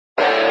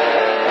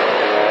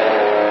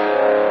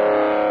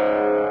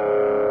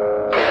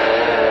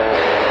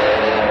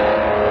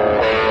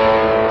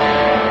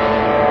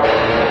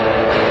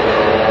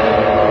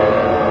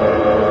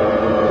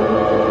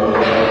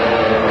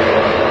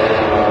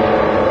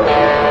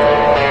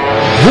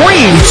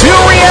Green 2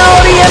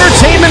 Reality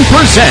Entertainment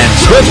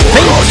presents the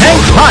Think Tank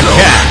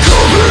Podcast.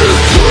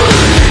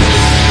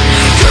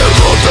 Give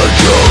up the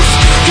ghost,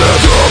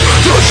 give up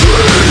the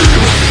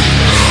dream.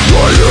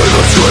 I hear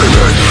the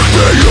screaming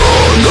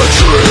beyond the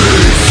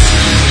trees.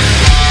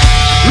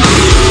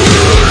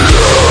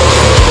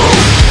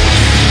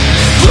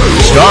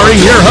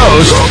 Starring your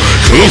host,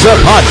 he's a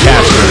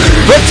podcaster,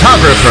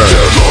 photographer,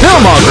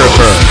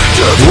 filmographer,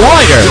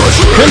 writer,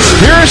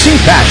 conspiracy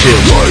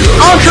fascist,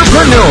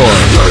 entrepreneur,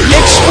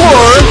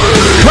 explorer,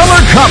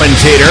 color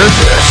commentator,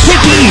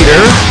 picky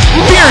eater,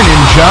 beer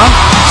ninja,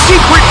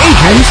 secret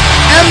agent,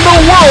 and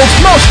the world's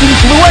most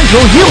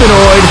influential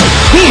humanoid.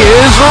 He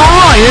is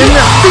Ryan,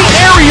 the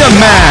Area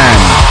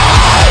Man.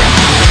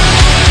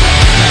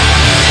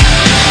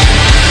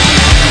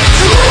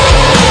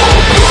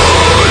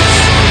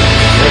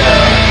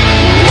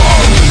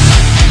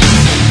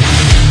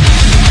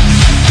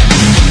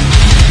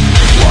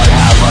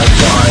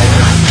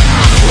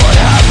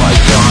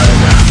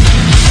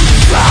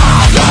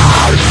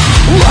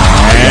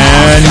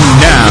 And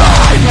now,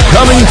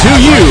 coming to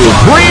you,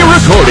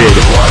 pre-recorded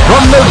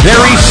from the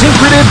very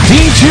secretive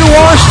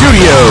D2R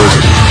Studios,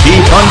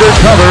 deep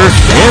undercover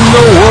in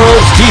the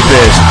world's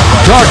deepest,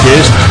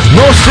 darkest,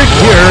 most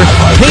secure,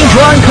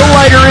 Hadron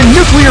Collider and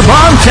nuclear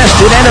bomb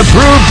tested and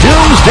approved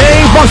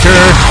doomsday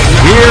bunker,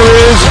 here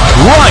is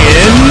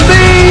Ryan,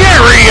 the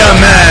Area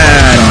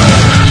Man.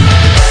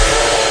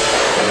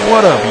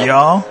 What up,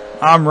 y'all?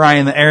 I'm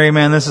Ryan, the Area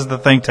Man. This is the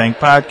Think Tank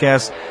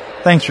Podcast.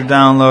 Thanks for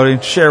downloading.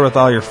 Share with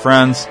all your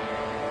friends.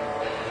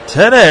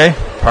 Today,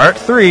 part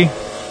 3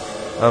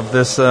 of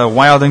this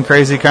wild and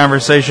crazy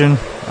conversation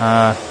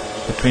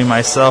between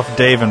myself,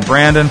 Dave, and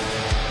Brandon.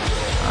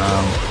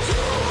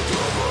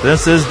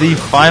 This is the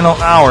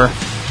final hour.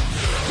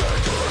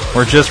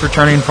 We're just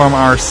returning from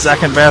our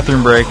second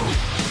bathroom break.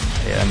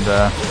 And,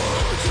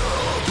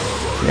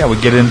 we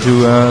get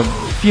into a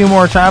few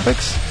more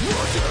topics.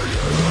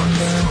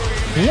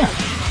 And,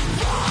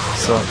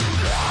 So,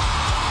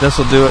 this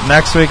will do it.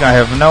 Next week, I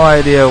have no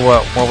idea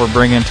what we're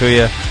bringing to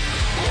you.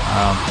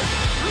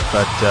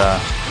 But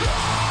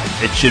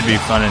it should be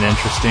fun and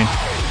interesting.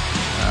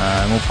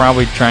 And we'll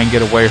probably try and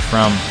get away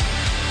from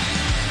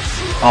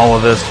all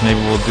of this. Maybe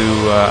we'll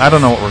do... I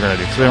don't know what we're going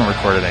to do because we haven't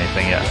recorded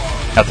anything yet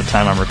at the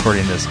time I'm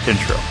recording this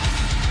intro.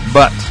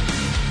 But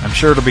I'm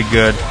sure it'll be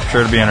good. I'm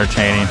sure it'll be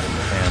entertaining.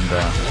 And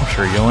I'm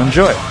sure you'll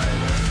enjoy it.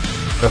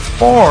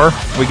 Before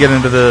we get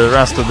into the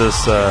rest of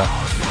this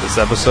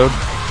episode...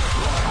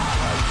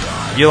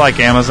 You like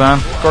Amazon?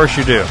 Of course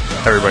you do.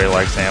 Everybody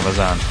likes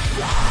Amazon.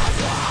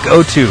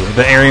 Go to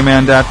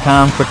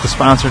theareaman.com, click the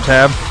sponsor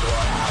tab.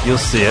 You'll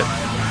see it.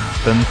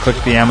 Then click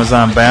the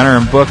Amazon banner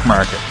and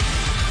bookmark it.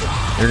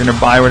 You're going to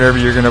buy whatever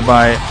you're going to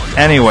buy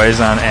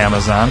anyways on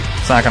Amazon.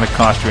 It's not going to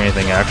cost you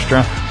anything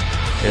extra.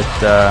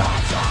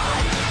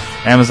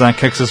 Amazon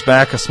kicks us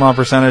back a small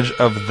percentage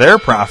of their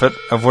profit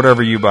of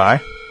whatever you buy.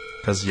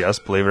 Because yes,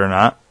 believe it or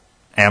not,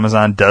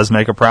 Amazon does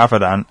make a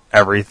profit on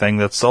everything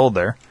that's sold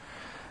there.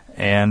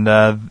 And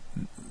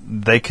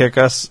they kick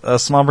us a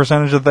small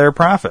percentage of their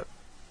profit.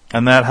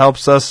 And that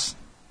helps us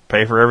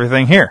pay for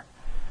everything here.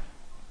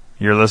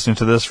 You're listening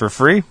to this for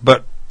free,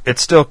 but it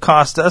still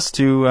costs us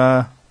to,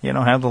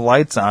 have the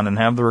lights on and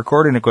have the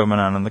recording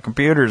equipment on and the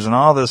computers and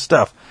all this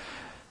stuff.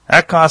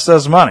 That costs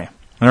us money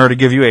in order to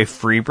give you a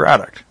free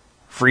product,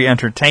 free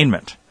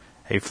entertainment,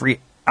 a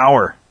free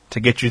hour to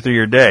get you through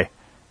your day.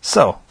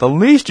 So, the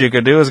least you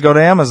could do is go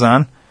to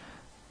Amazon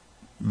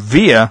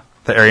via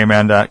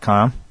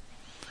theareaman.com.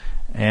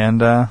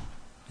 And,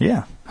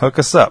 hook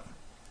us up.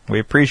 We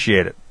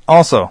appreciate it.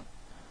 Also,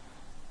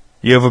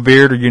 you have a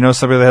beard or you know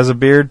somebody that has a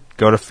beard,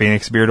 go to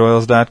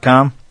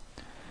phoenixbeardoils.com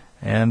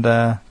and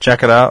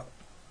check it out.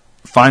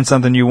 Find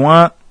something you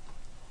want.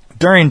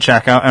 During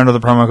checkout, enter the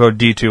promo code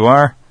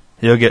D2R.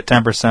 You'll get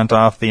 10%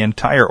 off the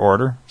entire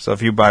order. So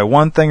if you buy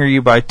one thing or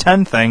you buy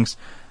 10 things,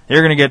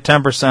 you're going to get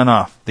 10%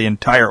 off the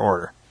entire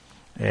order.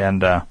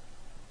 And they're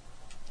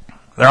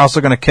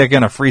also going to kick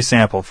in a free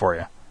sample for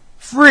you.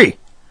 Free!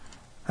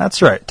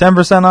 That's right,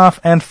 10% off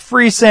and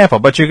free sample,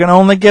 but you can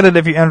only get it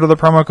if you enter the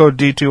promo code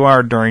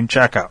D2R during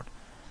checkout.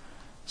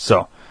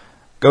 So,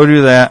 go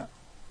do that,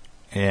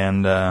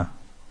 and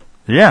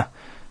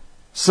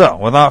So,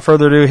 without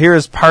further ado, here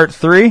is part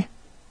 3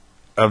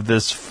 of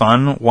this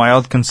fun,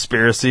 wild,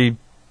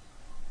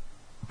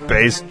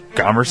 conspiracy-based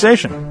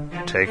conversation.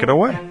 Take it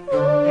away.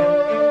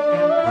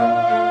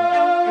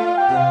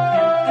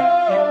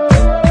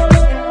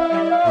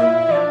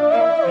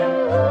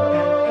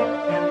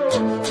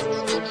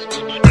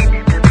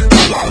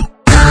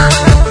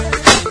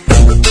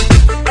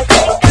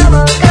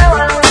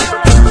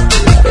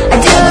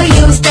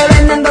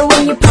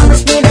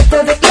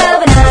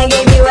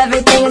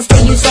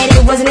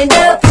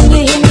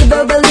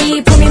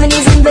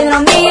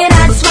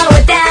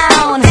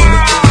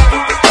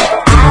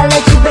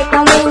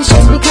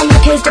 Just become a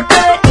case to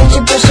put. Inch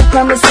your push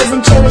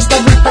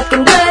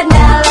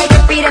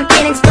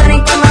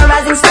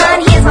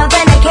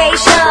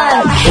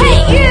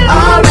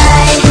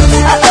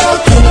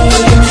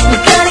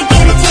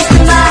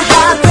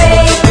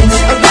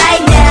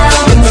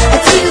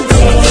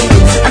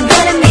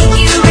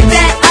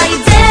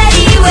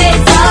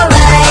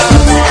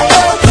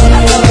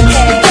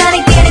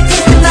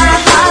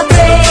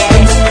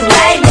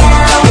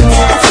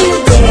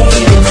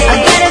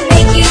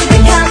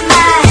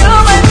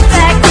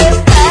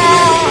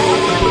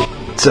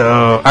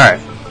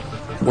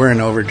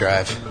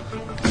overdrive.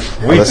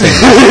 This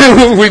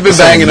We've been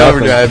banging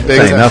overdrive. Big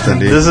ain't time. nothing,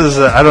 dude. This is,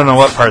 I don't know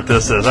what part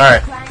this is. All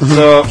right.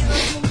 So,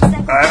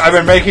 I've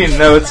been making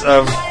notes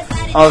of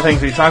all the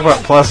things we talk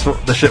about, plus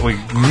the shit we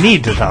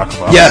need to talk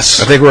about.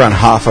 Yes. I think we're on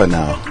Hoffa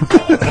now.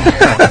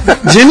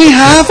 Jimmy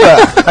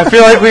Hoffa. I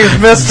feel like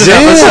we've missed an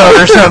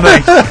episode or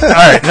something. All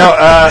right. No,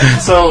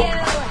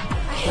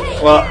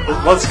 well,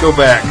 let's go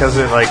back, because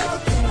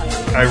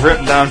I've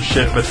written down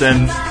shit, but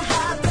then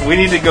we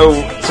need to go.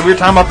 So we were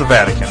talking about the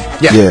Vatican.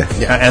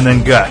 Yeah. And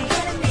then gut.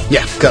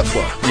 Yeah, gut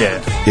floor.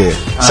 Yeah.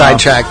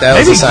 Sidetrack. That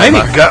was a maybe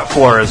sidebar. gut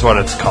floor is what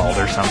it's called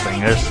or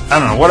something. I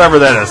don't know, whatever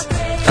that is.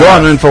 Go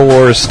on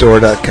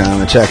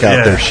InfoWarsStore.com and check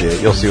out their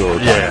shit. You'll see what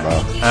we're talking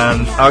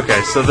about.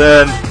 Okay, so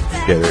then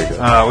Yeah, there you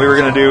go. we were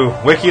going to do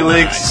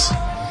WikiLeaks,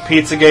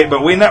 Pizzagate,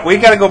 but we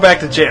got to go back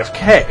to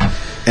JFK.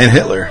 And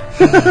Hitler.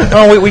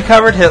 Oh, we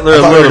covered Hitler I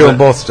a thought we little were doing bit.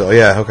 both still.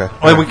 Yeah, okay.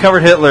 Well, we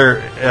covered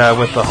Hitler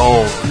with the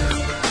whole,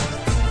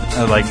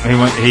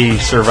 he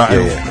survived,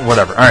 Yeah.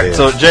 whatever. All right, Yeah.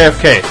 so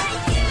JFK.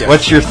 Yeah.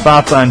 What's your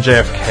thoughts on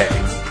JFK?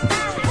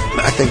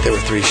 I think there were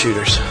 3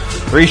 shooters.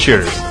 3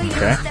 shooters.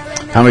 Okay.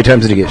 How many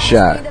times did he get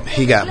shot?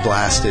 He got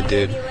blasted,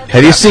 dude.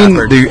 Have you seen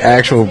peppered. the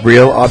actual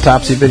real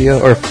autopsy video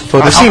or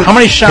photo? How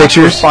many shots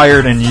were pictures?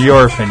 fired in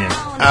your opinion?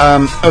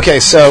 Okay,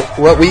 so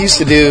what we used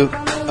to do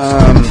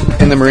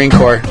in the Marine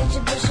Corps,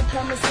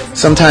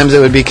 sometimes it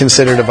would be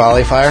considered a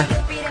volley fire,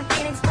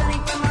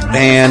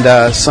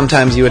 and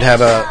sometimes you would have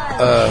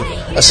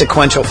a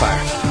sequential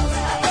fire.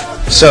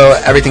 So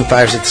everything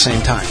fires at the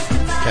same time.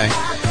 Okay,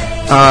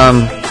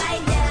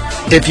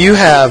 if you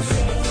have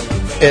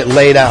it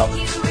laid out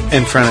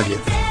in front of you,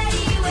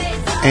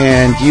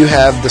 and you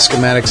have the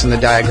schematics and the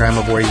diagram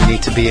of where you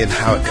need to be and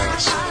how it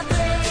goes,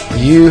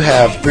 you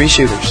have 3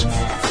 shooters.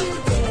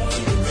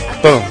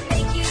 Boom,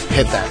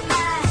 hit that.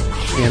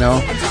 You know,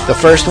 the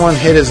first one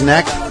hit his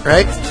neck,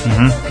 right?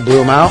 Mm-hmm.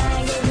 Blew him out.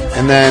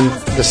 And then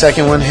the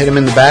second one hit him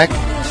in the back.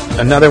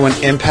 Another one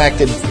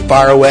impacted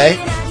far away.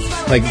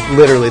 Like,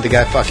 literally, the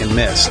guy fucking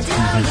missed.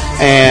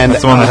 Mm-hmm. And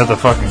That's the one that hit the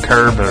fucking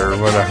curb or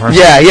whatever.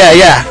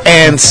 Yeah.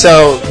 And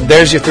so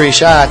there's your 3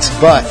 shots.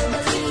 But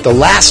the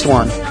last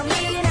one,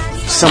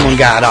 someone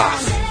got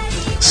off.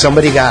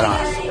 Somebody got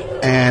off.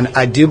 And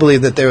I do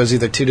believe that there was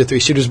either 2 to 3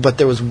 shooters, but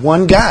there was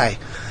one guy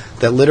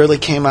that literally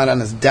came out on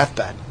his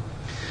deathbed.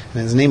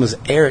 And his name was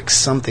Eric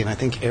something. I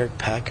think Eric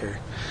Packer.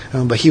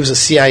 But he was a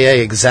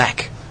CIA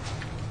exec.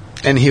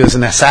 And he was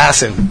an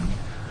assassin.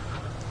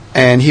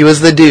 And he was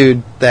the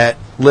dude that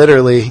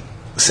literally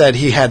said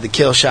he had the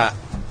kill shot.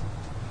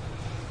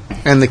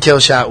 And the kill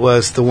shot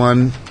was the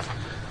one...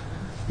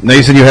 No,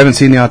 you said you haven't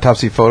seen the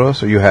autopsy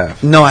photos, or you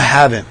have? No, I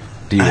haven't.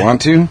 Do you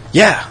want to?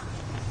 Yeah.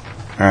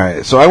 All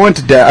right. So I went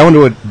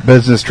to a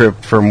business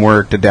trip from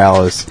work to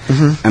Dallas,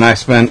 and I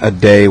spent a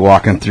day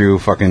walking through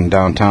fucking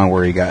downtown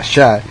where he got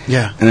shot.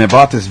 Yeah. And I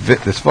bought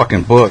this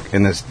fucking book,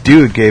 and this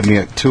dude gave me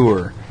a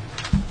tour,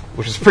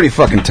 which is pretty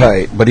fucking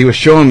tight. But he was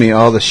showing me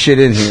all the shit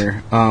in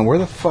here. Where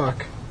the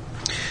fuck?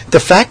 The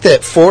fact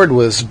that Ford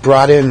was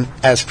brought in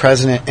as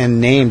president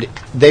and named,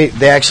 they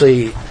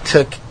actually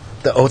took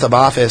the oath of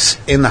office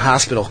in the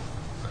hospital.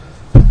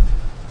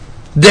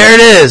 There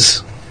it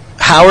is.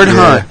 Howard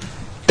Hunt.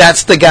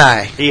 That's the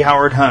guy.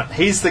 Howard Hunt.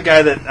 He's the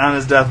guy that on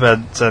his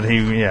deathbed said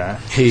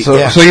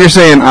So you're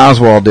saying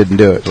Oswald didn't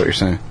do it, is what you're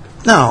saying?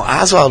 No,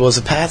 Oswald was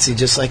a patsy,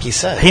 just like he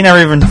said. He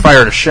never even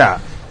fired a shot,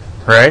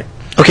 right?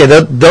 Okay,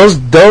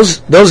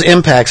 those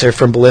impacts are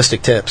from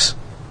ballistic tips.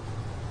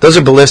 Those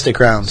are ballistic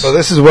rounds. So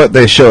this is what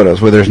they showed us,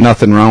 where there's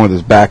nothing wrong with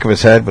his back of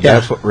his head, but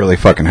that's what really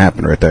fucking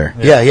happened right there.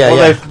 Yeah.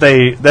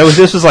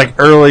 This was like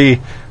early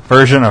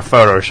version of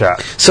Photoshop.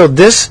 So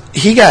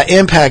he got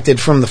impacted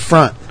from the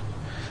front,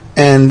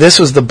 and this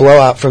was the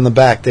blowout from the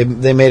back.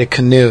 They made a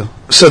canoe.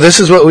 So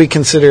this is what we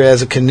consider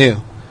as a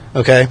canoe.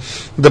 Okay,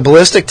 the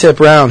ballistic tip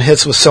round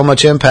hits with so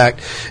much impact,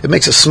 it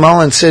makes a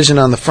small incision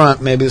on the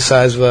front, maybe the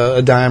size of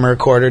a dime or a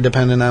quarter,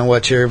 depending on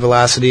what your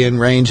velocity and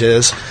range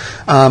is.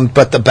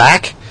 But the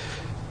back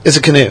is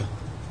a canoe.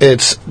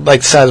 It's like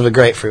the size of a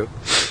grapefruit.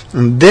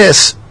 And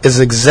this is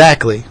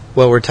exactly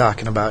what we're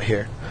talking about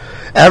here.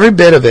 Every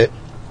bit of it,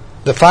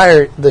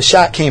 the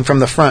shot came from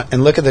the front,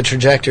 and look at the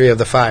trajectory of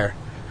the fire.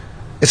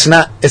 It's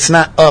not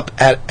up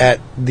at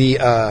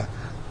the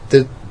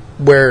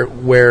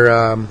where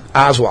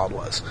Oswald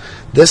was.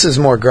 This is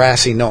more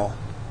grassy knoll.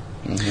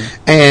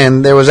 Mm-hmm.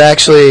 And there was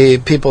actually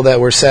people that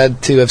were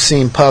said to have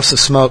seen puffs of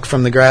smoke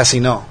from the grassy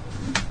knoll.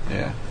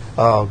 Yeah.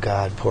 Oh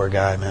God, poor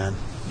guy, man.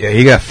 Yeah,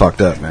 he got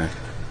fucked up, man.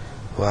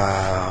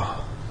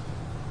 Wow.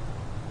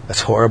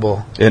 That's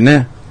horrible. Isn't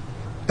it?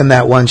 And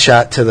that one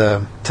shot to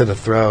the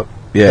throat.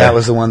 Yeah. That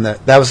was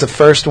the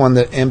first one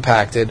that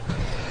impacted.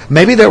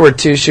 Maybe there were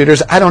 2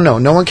 shooters. I don't know.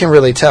 No one can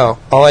really tell.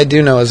 All I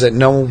do know is that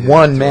no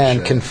one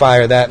man can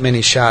fire that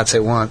many shots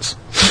at once.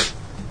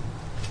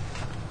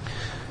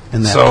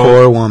 And that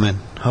poor woman.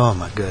 Oh,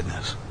 my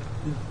goodness.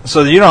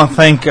 So you don't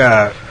think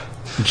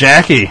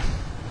Jackie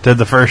did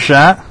the first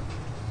shot?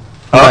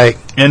 Like,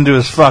 into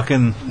his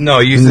fucking... No,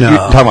 you're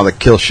talking about the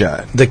kill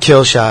shot. The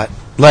kill shot.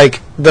 Like,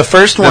 the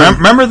first one...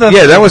 Remember the...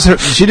 Yeah, that was her.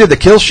 She did the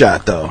kill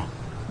shot, though.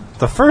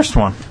 The first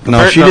one.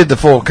 No, she did the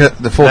full kill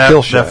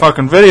shot. That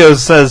fucking video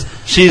says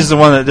she's the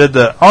one that did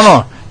the. Oh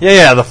no,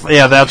 yeah,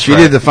 that's she right.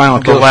 did the final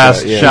the kill last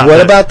shot. Yeah. shot. What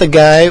about the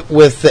guy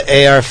with the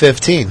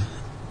AR-15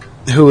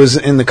 who was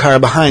in the car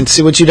behind?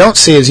 See, what you don't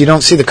see is you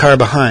don't see the car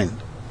behind.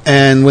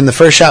 And when the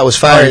first shot was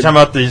Oh, fired, you're talking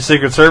about the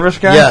Secret Service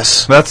guy?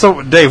 Yes. That's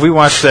so, Dave. We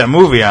watched that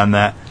movie on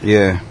that.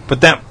 Yeah.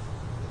 But that.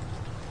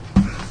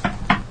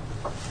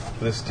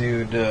 This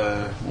dude,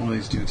 one of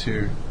these dudes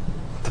here.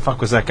 What the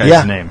fuck was that guy's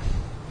Yeah. name?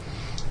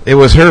 It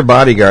was her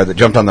bodyguard that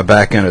jumped on the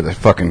back end of the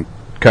fucking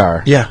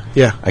car. yeah.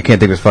 I can't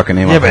think of his fucking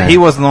name. Yeah, but offhand. he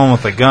wasn't the one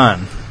with the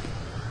gun.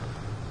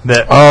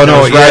 That Oh,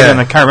 no, was riding yeah. in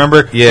the car.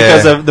 Remember? Yeah.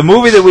 Because the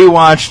movie that we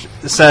watched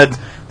said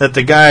that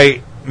the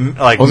guy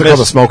like was it called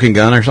a smoking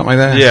gun or something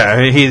like that?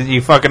 Yeah, he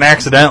fucking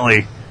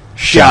accidentally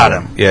shot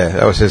him. Yeah,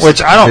 that was his.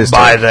 Which I don't his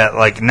buy take. that.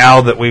 Like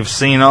now that we've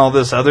seen all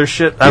this other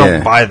shit, I Yeah.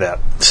 don't buy that.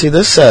 See,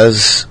 this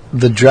says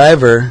the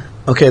driver.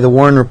 Okay, the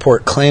Warren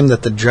report claimed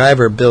that the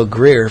driver, Bill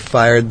Greer,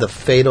 fired the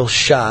fatal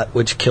shot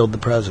which killed the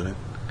president.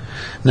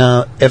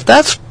 Now, if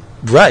that's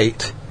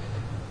right,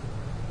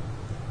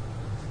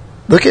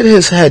 look at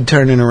his head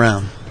turning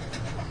around.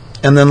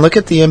 And then look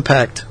at the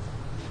impact.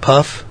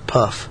 Puff,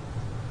 puff.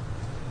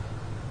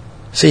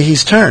 See,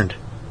 he's turned.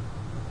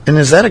 And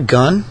is that a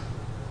gun?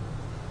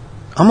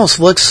 Almost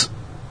looks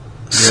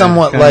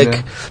somewhat kinda.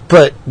 like...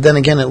 But then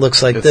again, it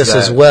looks like It's this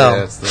as that, well.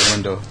 Yeah, it's the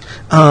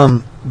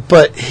window.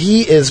 But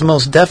he is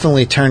most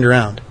definitely turned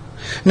around.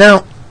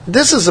 Now,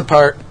 this is the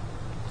part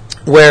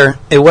where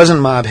it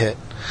wasn't mob hit.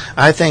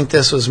 I think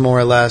this was more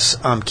or less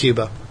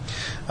Cuba.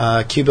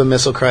 Cuba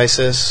Missile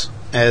Crisis,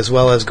 as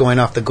well as going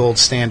off the gold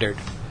standard.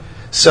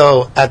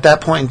 So, at that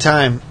point in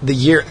time, the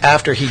year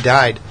after he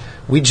died,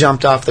 we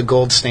jumped off the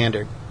gold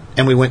standard,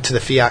 and we went to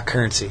the fiat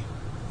currency,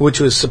 which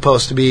was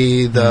supposed to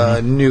be the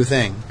new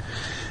thing.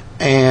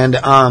 And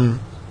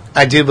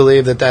I do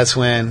believe that that's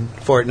when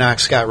Fort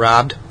Knox got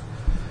robbed.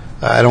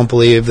 I don't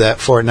believe that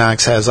Fort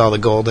Knox has all the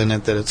gold in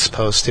it that it's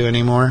supposed to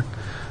anymore.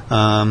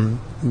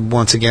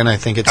 Once again, I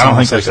think it's. I don't think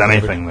almost there's like a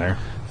anything there.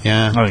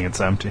 Yeah, I think it's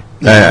empty.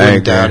 I wouldn't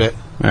agree. doubt it.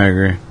 I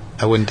agree.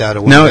 I wouldn't doubt it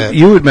one Now, bit.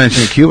 you would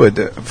mention Cuba.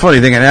 The funny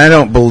thing, and I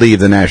don't believe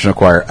the National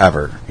Enquirer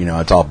ever. You know,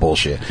 it's all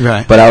bullshit.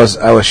 Right. But I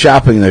was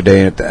shopping the other day,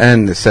 and at the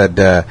end it said,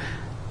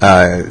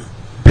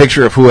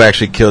 picture of who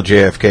actually killed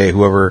JFK,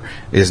 whoever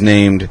is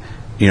named,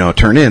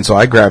 turn in. So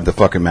I grabbed the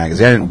fucking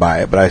magazine. I didn't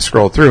buy it, but I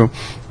scrolled through,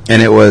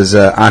 and it was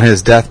on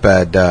his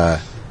deathbed,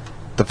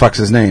 the fuck's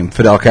his name?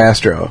 Fidel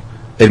Castro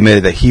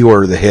admitted that he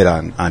ordered the hit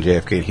on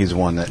JFK. He's the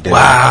one that did it.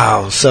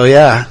 Wow. So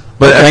yeah,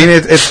 But I mean,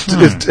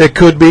 it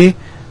could be,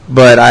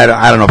 but I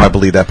don't know if I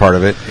believe that part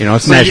of it.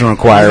 It's So National you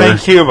Enquirer.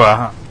 think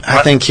Cuba?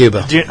 I think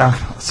Cuba.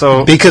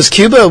 So Because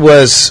Cuba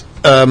was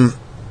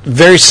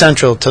very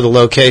central to the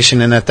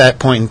location, and at that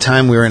point in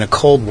time, we were in a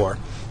Cold War.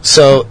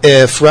 So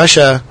if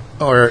Russia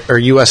or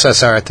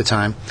USSR at the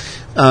time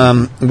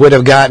would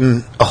have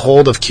gotten a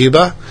hold of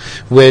Cuba,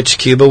 which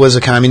Cuba was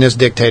a communist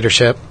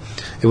dictatorship,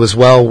 it was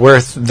well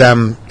worth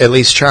them at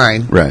least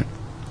trying. Right.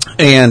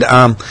 And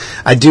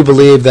I do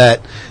believe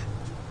that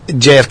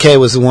JFK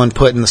was the one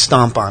putting the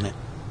stomp on it.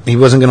 He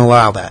wasn't going to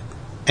allow that.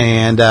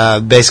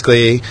 And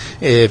basically,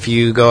 if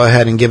you go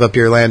ahead and give up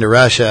your land to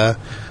Russia,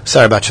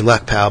 sorry about your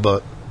luck, pal,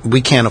 but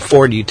we can't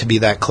afford you to be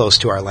that close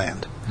to our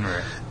land.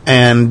 Right.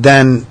 And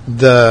then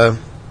the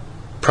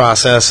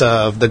process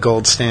of the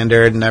gold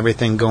standard and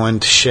everything going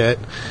to shit,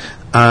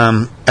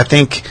 I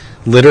think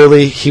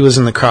literally he was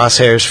in the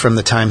crosshairs from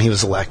the time he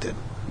was elected.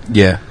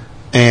 Yeah.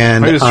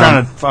 And he was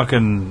trying to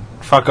fucking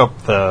fuck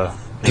up the.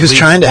 he was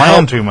trying to plan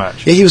help too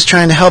much. Yeah, he was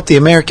trying to help the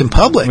American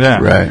public.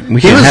 Yeah. Right. We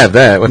He can't was- have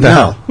that. What the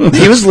No, hell?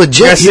 he was You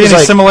legit. guys He see was any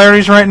like,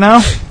 similarities right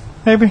now?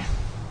 Maybe.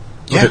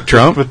 yeah, With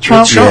Trump? With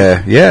Trump?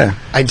 Yeah. Yeah.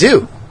 I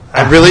do.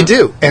 I really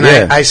do. And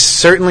Yeah. I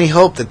certainly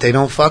hope that they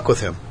don't fuck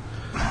with him.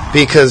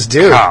 Because,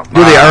 dude, Come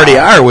Well, they on. already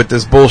are with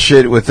this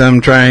bullshit with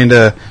them trying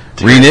to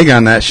renege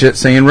on that shit,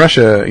 saying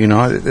Russia.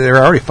 They're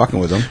already fucking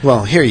with them.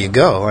 well, here you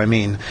go. I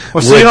mean,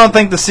 Well, so you don't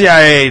think the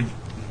CIA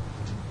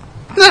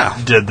no.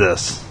 did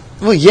this?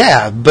 Well,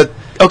 yeah, but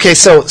okay.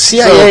 So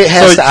CIA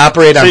has to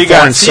operate on so you got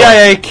foreign soil.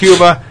 CIA,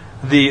 Cuba,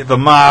 the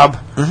mob,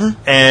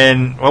 Mm-hmm.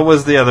 and what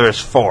was the other? There's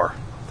four.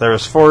 There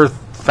was four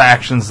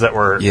factions that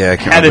were Yeah, I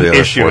can't had remember an the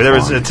other issue. fourth There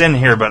was one. it's in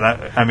here, but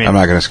I mean I'm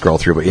not going to scroll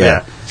through, but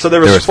yeah. So there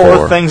was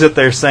four things that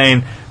they're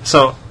saying.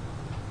 So,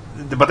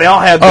 but they all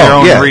had their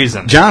own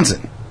reason.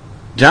 Johnson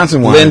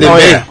wanted Lyndon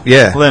it. B.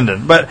 Yeah.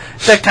 Lyndon, but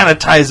that kind of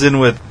ties in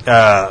with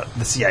the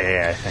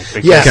CIA, I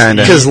think. Yes,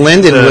 Kinda. because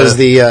Lyndon the- was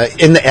the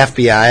in the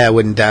FBI. I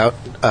wouldn't doubt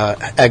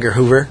Edgar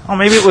Hoover. Oh,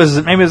 maybe it was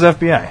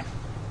FBI.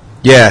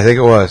 Yeah, I think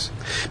it was.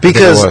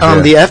 Because I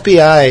think the it was,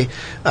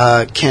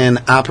 FBI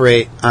can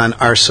operate on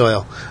our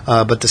soil,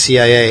 but the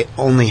CIA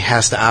only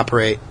has to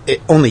operate.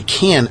 It only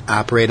can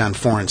operate on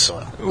foreign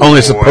soil.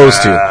 Only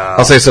supposed to. Wow.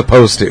 I'll say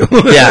supposed to.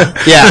 Yeah.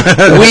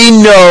 We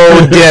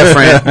know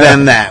different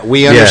than that.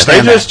 We They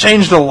understand. just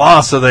changed the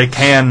law so they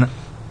can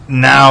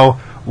now,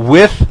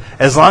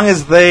 as long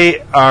as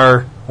they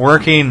are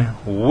working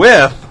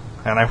with,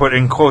 and I put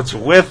in quotes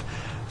with,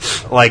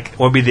 like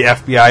would be the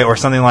FBI or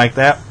something like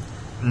that.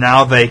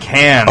 now they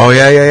can. Oh,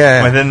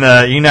 yeah. Within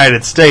the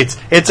United States.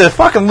 It's a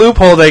fucking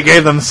loophole they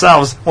gave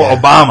themselves. Well,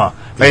 Obama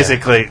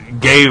basically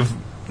gave...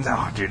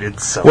 Oh, dude,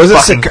 it's so Was it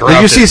fucking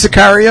Did you see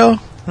Sicario?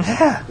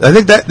 Yeah. I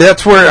think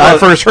that's where I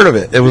first heard of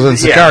it. It was in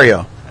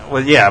Sicario.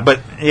 Well,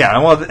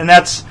 well, and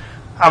that's...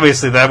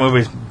 Obviously, that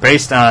movie's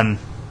based on,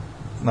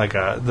 like,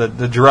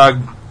 the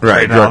drug...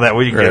 Right, and all that.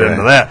 We can get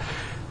into that.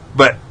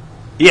 But,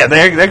 yeah, they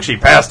actually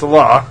passed a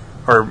law,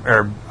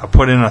 or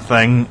put in a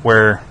thing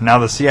where now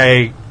the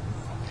CIA...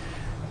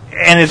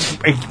 And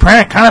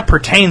it kind of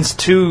pertains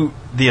to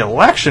the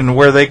election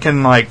where they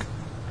can, like...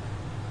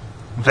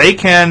 They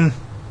can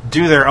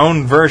do their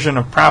own version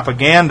of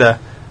propaganda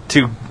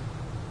to...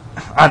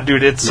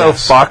 dude, it's so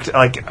fucked.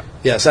 Like...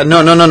 Yes,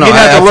 no.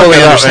 I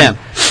fully understand.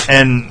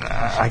 And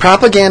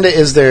propaganda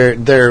is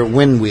their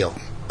wind wheel.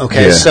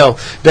 Okay, Yeah. so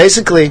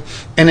basically,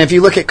 and if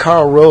you look at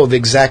Karl Rove,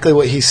 exactly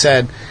what he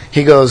said,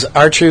 he goes,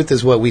 "Our truth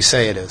is what we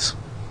say it is."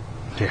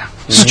 yeah.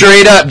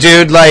 Straight up,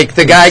 dude. Like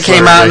the guy so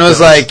came out and was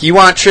ridiculous. like, "You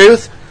want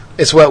truth?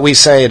 It's what we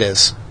say it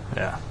is."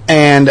 Yeah.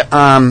 And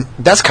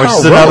that's Which Karl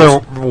is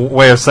Rove. another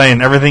way of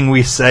saying everything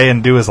we say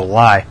and do is a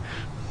lie.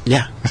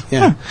 Yeah.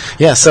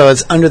 So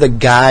it's under the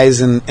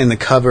guise and in the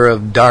cover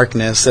of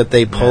darkness that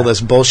they pull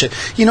this bullshit.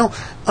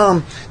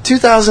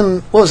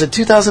 2000. What was it?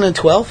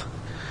 2012.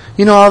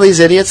 You know, all these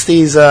idiots,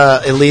 these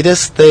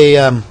elitists.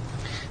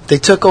 They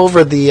took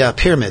over the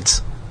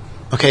pyramids.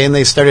 Okay, and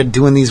they started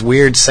doing these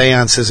weird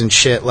seances and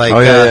shit. Like,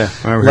 I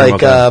remember hearing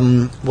about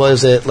what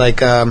is it?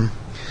 Like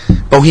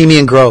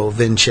Bohemian Grove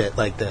and shit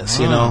like this.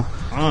 You know.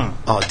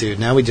 Oh, dude,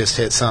 now we just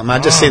hit something. I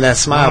just seen that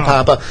smile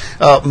pop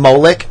up.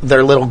 Moloch,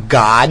 their little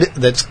god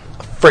that's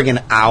a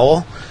friggin'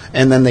 owl,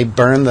 and then they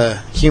burn the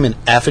human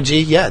effigy.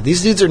 Yeah,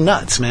 these dudes are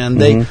nuts,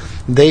 man.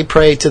 They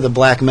pray to the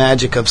black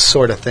magic of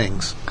sort of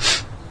things.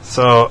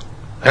 So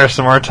there's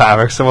some more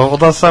topics. So we'll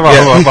talk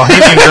about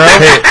Bohemian Grove.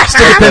 Hey,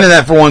 stick a pin in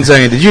that for 1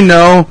 second. Did you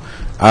know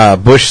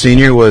Bush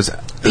Sr. was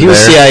He was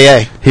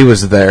CIA. He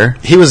was there.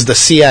 He was the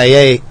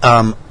CIA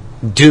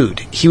dude.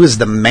 He was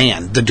the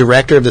man, the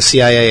director of the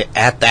CIA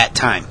at that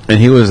time. And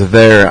he was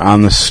there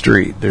on the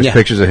street. There's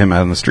pictures of him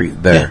out on the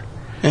street there.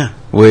 Yeah.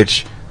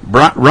 Which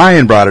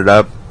Ryan brought it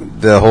up,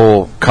 the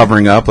whole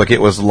covering up, like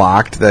it was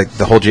locked,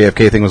 the whole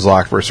JFK thing was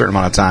locked for a certain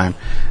amount of time.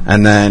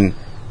 And then,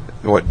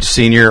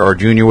 senior or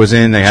junior was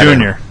in? They had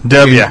Junior.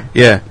 W.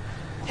 Yeah.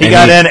 He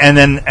got in, and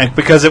then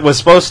because it was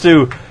supposed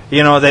to,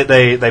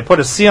 they put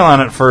a seal on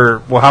it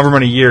for however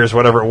many years,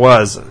 whatever it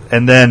was,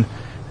 and then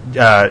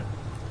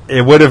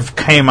it would have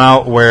came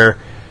out where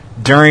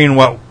during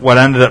what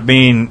ended up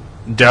being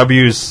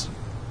W's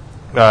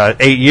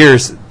 8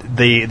 years,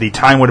 the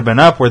time would have been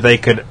up where they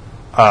could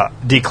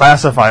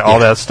declassify all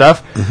that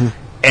stuff,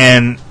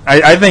 and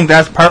I think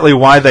that's partly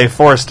why they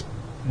forced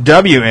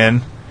W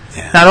in,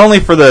 not only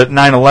for the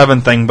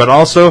 9/11 thing, but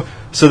also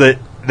so that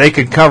they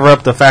could cover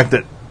up the fact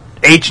that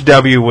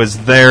HW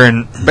was there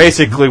and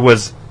basically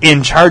was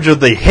in charge of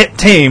the hit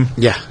team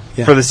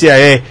for the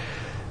CIA.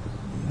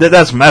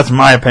 That's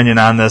my opinion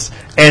on this,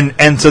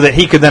 and so that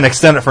he could then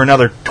extend it for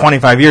another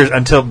 25 years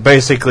until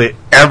basically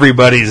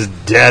everybody's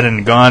dead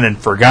and gone and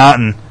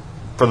forgotten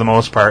for the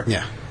most part.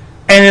 Yeah.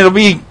 And it'll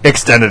be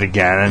extended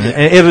again, and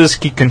it'll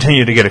just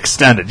continue to get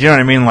extended. You know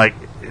what I mean? Like,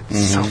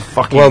 it's so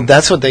fucking... Well,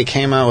 that's what they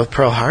came out with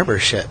Pearl Harbor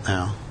shit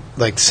now.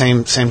 Like,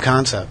 same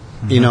concept.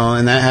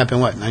 And that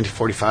happened,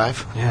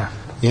 1945? Yeah.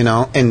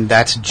 And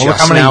that's just look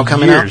how many now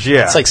coming years, out.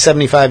 Yeah. It's like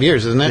 75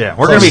 years, isn't it? Yeah,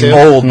 we're going to be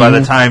old by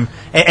the time...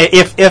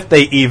 If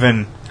they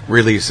even...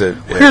 Release it.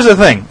 Yeah. Here's the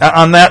thing.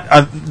 On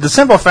that, the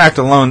simple fact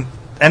alone,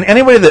 and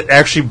anybody that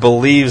actually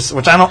believes,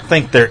 which I don't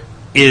think there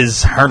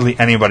is hardly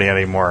anybody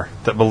anymore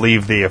that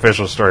believe the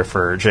official story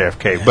for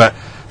JFK, but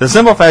the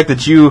simple fact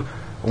that you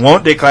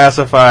won't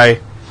declassify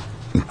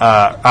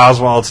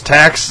Oswald's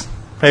tax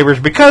papers,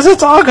 because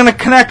it's all going to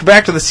connect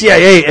back to the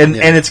CIA, and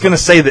it's going to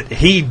say that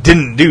he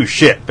didn't do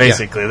shit,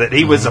 basically, that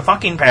he was a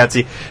fucking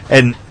patsy,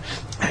 and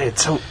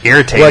it's so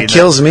irritating. What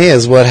kills me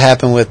is what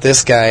happened with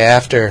this guy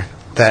after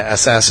that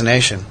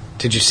assassination.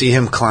 Did you see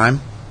him climb?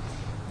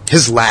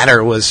 His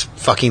ladder was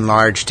fucking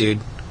large, dude.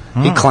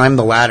 He climbed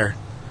the ladder.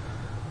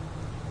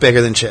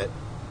 Bigger than shit.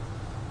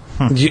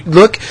 You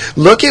look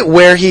at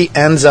where he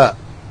ends up.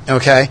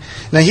 Okay?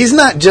 Now he's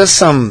not just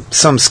some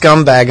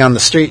scumbag on the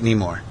street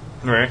anymore.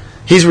 Right.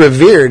 He's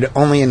revered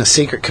only in a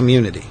secret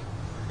community.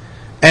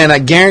 And I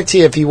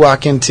guarantee if you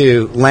walk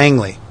into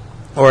Langley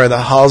or the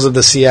halls of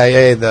the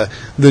CIA, the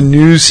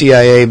new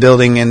CIA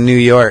building in New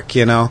York,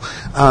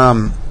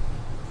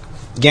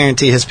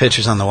 guarantee his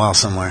picture's on the wall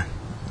somewhere.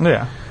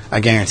 Yeah. I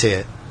guarantee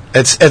it.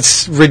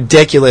 It's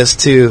ridiculous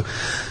to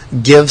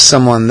give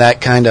someone that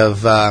kind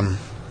of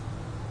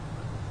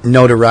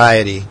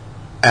notoriety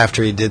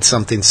after he did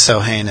something so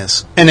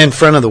heinous and in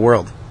front of the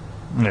world.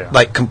 Yeah.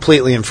 Like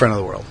completely in front of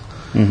the world.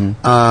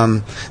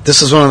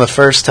 This was one of the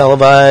first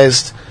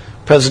televised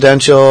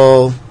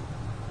presidential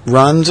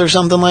runs or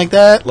something like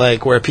that,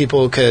 like where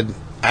people could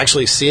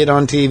actually see it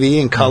on TV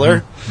in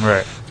color.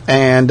 Right.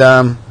 And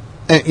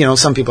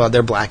some people out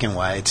there black and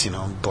whites,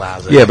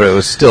 blah. Yeah, but it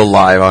was still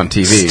live on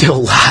TV.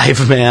 Still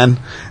live, man.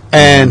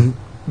 And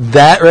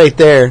that right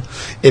there,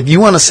 if you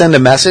want to send a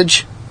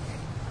message,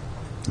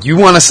 you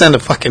want to send a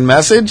fucking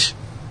message,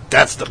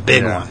 that's the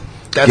big one.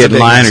 That's Get a in big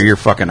line message. or you're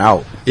fucking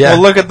out. Yeah.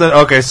 Well, look at the.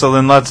 Okay, so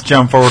then let's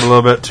jump forward a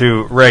little bit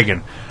to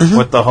Reagan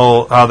with the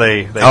whole how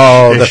they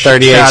Oh, they the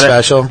 38 shot it.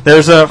 special.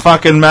 There's a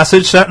fucking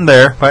message sent in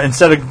there, but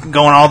instead of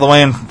going all the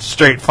way in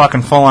straight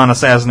fucking full on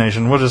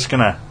assassination, we're just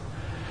gonna.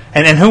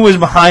 And who was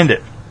behind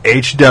it?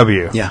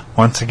 HW. Yeah.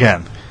 Once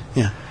again.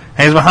 Yeah.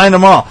 And he's behind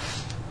them all.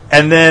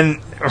 And then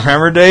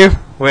remember, Dave,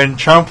 when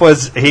Trump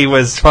was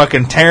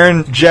fucking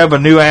tearing Jeb a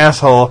new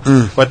asshole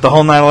with the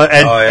whole 9/11,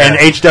 and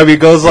HW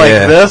goes like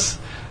this.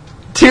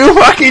 To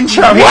fucking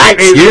Trump. What?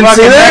 He You didn't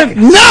fucking see that? neck-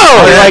 No!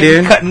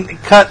 Yeah, like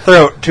dude. cut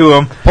throat to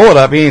him. Pull it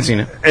up. He ain't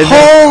seen it. And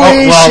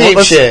Holy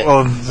let's- shit.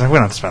 Well, we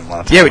don't spend a lot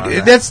of time Yeah, on but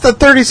that. that's the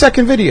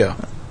 30-second video.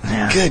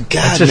 Good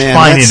God, It's just man.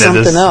 finding That's it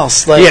something is-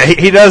 else. Like, Yeah,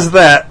 he does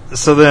that.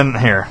 So then,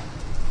 here.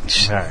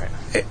 All right.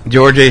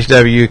 George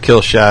H.W.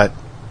 kill shot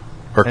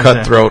or Is cut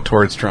it? throat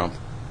towards Trump.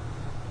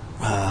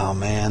 oh,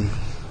 man.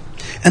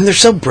 And they're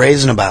so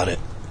brazen about it.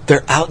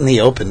 They're out in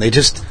the open. They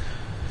just...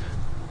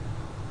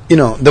 You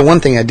know, the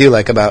one thing I do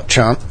like about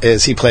Trump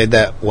is he played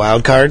that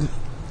wild card,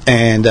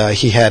 and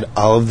he had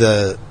all of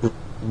the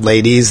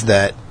ladies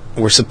that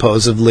were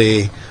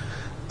supposedly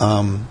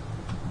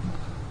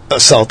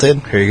assaulted.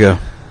 Here you go.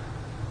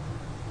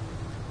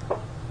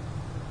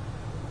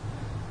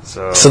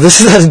 So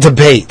this is a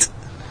debate.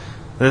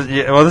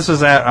 This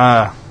was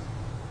at.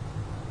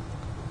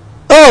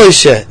 Holy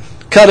shit.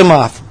 Cut him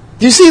off.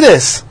 Do you see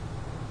this?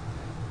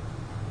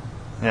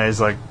 Yeah,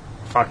 he's like,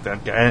 fuck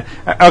that guy.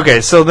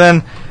 Okay, so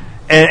then,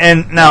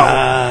 and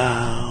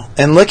now,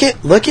 And look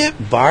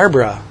at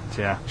Barbara.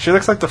 yeah, she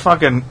looks like the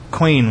fucking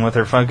queen with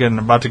her fucking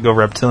about to go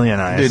reptilian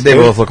eyes. Dude, they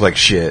both look like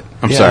shit.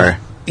 I'm Yeah. sorry.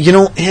 You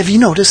know, have you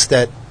noticed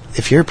that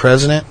if you're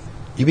president,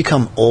 you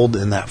become old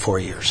in that 4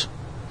 years?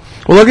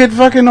 Well, look at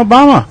fucking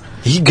Obama.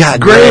 He got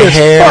Gray gray as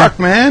hair. fuck,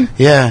 man.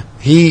 Yeah,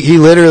 he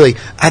literally.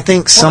 I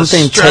think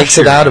something takes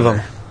it out of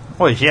him.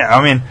 Well, yeah,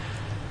 I mean,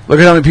 Look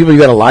at how many people you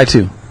got to lie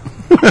to.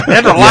 they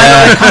had to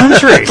lie to the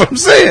country. That's what I'm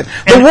saying.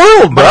 The And-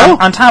 world, but bro.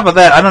 on top of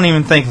that, I don't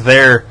even think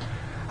they're.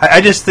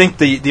 I just think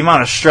the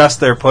amount of stress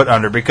they're put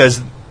under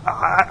because,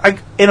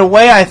 in a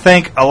way, I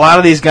think a lot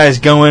of these guys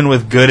go in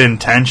with good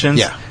intentions,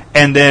 Yeah.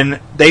 and then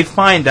they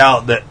find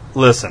out that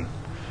listen,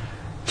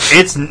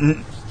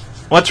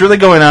 what's really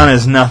going on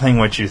is nothing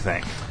what you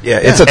think, Yeah,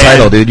 it's a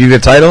title, dude. You get a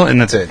title,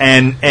 and that's it.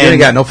 and you ain't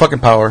got no fucking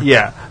power.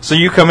 yeah. So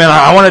you come in,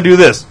 I want to do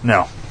this,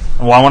 no.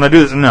 Well, I want to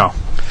do this, no.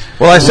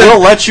 Well, I said... We'll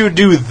let you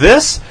do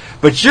this,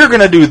 but you're going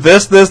to do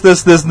this.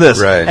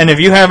 Right. And if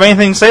you have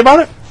anything to say about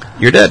it,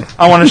 You're dead.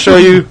 I want to show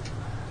you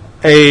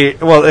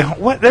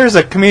there's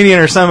a comedian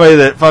or somebody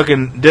that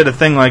fucking did a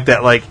thing like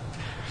that. Like,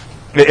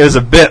 it was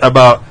a bit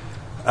about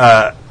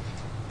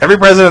every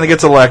president that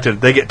gets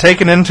elected, they get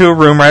taken into a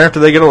room right after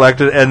they get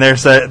elected, and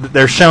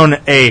they're shown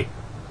a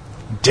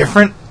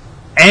different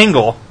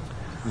angle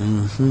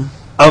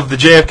of the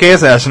JFK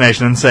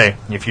assassination and say,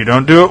 if you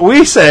don't do what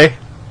we say,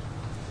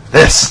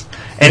 this.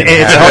 And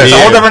it's a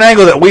whole different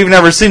angle that we've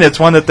never seen. It's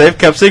one that they've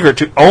kept secret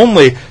to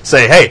only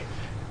say, hey,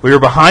 we were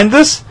behind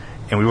this,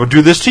 and we will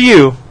do this to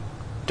you.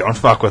 Don't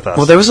fuck with us.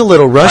 Well, there was a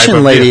little Type Russian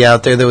of lady deal.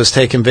 out there that was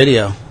taking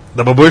video.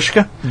 The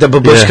babushka? The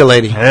babushka Yeah.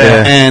 lady.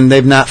 Yeah. And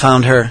they've not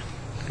found her.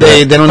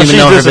 They don't Well, even she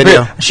know her disappeared.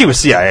 video. She was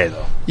CIA,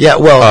 though. Yeah,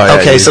 well, Oh,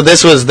 yeah, okay, dude. so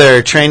this was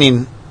their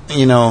training,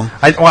 you know.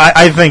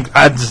 I think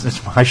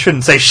I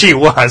shouldn't say she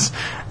was,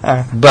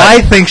 But- I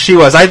think she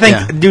was. I think,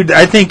 Yeah. dude.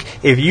 I think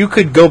if you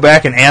could go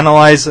back and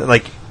analyze,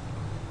 like,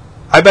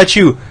 I bet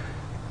you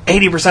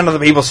 80% of the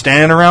people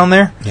standing around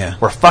there Yeah.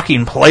 were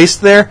fucking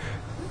placed there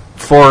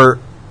for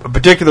a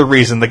particular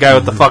reason. The guy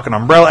with the fucking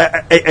umbrella.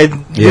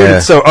 Yeah.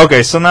 So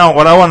okay. So now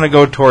what I wanted to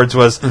go towards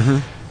was,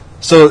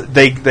 so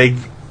they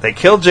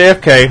killed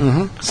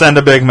JFK. Send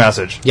a big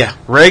message. Yeah.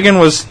 Reagan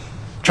was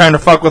trying to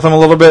fuck with him a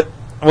little bit.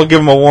 We'll give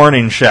him a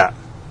warning shot.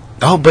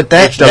 Oh, but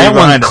that HW one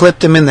behind it.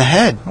 clipped him in the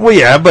head. Well,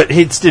 yeah, but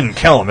he didn't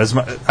kill him.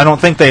 I don't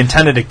think they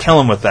intended to kill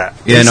him with that.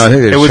 Yeah, no, I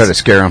think they It just was- tried to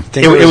scare him.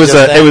 Think It was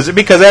just that? it was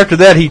because after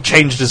that he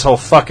changed his whole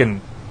fucking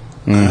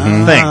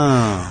thing.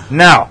 Oh.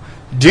 Now,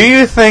 do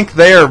you think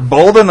they are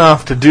bold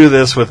enough to do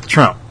this with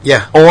Trump?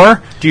 Yeah.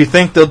 Or do you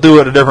think they'll do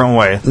it a different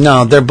way?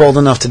 No, they're bold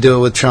enough to do it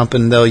with Trump,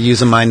 and they'll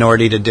use a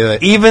minority to do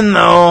it. Even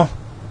though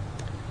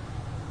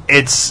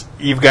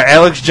you've got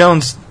Alex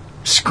Jones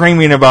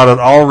screaming about it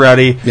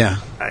already. Yeah.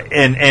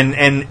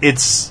 And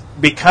it's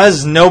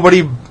because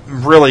nobody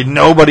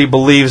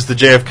believes the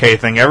JFK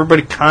thing.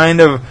 Everybody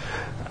kind of,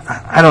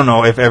 I don't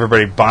know if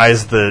everybody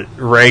buys the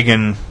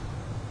Reagan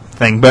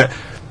thing, but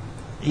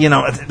you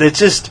know,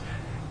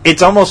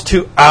 it's almost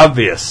too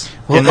obvious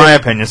in my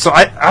opinion. So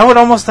I would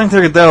almost think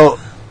they'll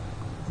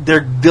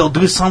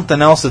do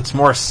something else that's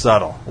more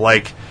subtle,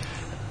 like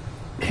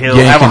he'll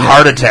have a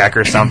heart attack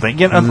or something.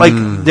 You know, like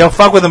they'll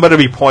fuck with him, but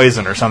it'll be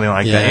poison or something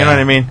like that. You know what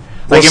I mean?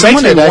 Like it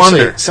makes me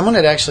wonder. Someone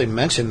had actually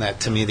mentioned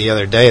that to me the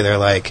other day. They're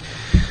like,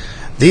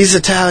 these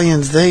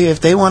Italians,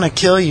 if they want to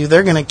kill you,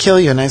 they're going to kill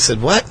you. And I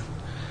said, what?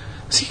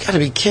 So you got to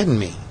be kidding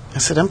me. I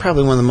said, I'm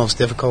probably one of the most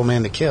difficult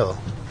men to kill.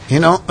 You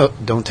know,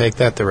 don't take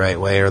that the right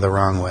way or the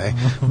wrong way.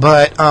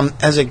 But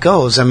as it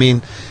goes, I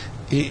mean,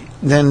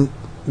 then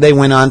they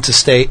went on to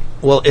state,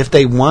 well, if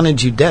they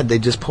wanted you dead,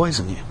 they'd just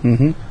poison you.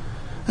 Mm-hmm.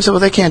 I said,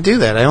 well, they can't do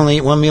that. I only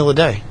eat one meal a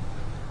day.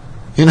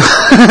 You know,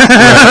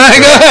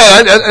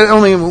 I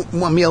only eat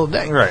one meal a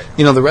day. Right.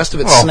 You know, the rest of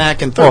it's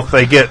snack and throw. Well, if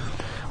they get,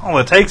 all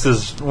it takes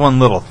is one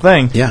little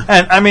thing. Yeah.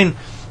 And I mean,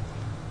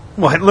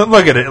 well,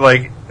 look at it.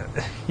 Like,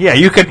 yeah,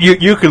 you could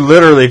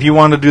literally, if you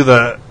want to do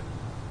the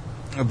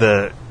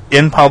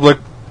in public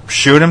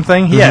shoot him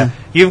thing, yeah,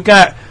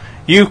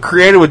 you've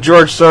created with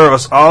George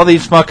Soros all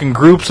these fucking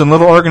groups and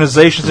little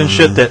organizations and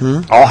shit that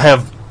all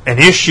have an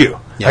issue.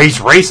 Yeah. He's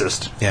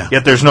racist. Yeah.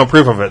 Yet there's no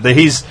proof of it. That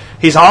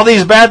he's all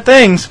these bad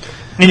things,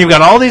 and you've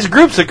got all these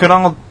groups that could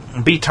all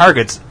be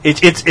targets.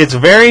 It's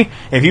very.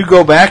 If you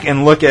go back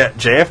and look at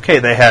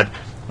JFK, they had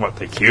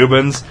the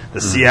Cubans,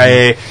 the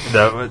CIA,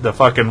 the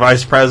fucking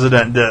vice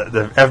president,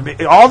 the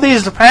FBI, all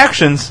these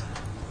factions,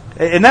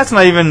 and that's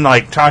not even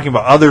like talking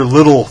about other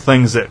little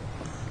things that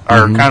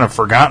are kind of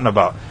forgotten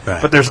about.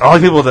 Right. But there's all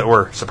the people that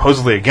were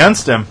supposedly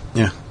against him.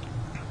 Yeah.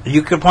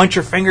 You could point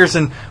your fingers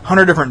in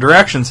 100 different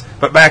directions,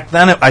 but back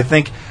then, I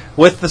think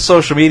with the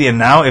social media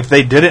now, if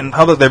they did it in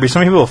public, there'd be so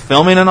many people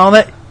filming and all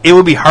that, it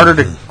would be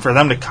harder for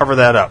them to cover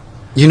that up.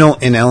 You know,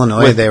 in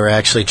Illinois, they were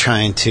actually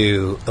trying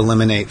to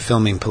eliminate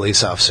filming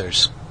police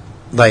officers.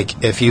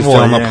 Like, if you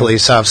film a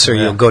police officer,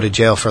 you'll go to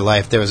jail for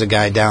life. There was a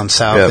guy down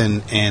south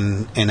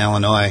in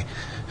Illinois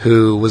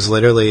who was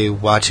literally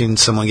watching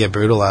someone get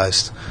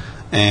brutalized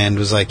and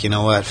was like, you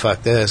know what,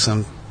 fuck this,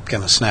 I'm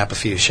going to snap a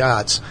few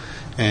shots.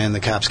 And the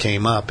cops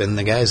came up, and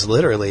the guy's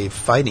literally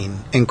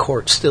fighting in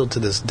court still to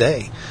this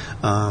day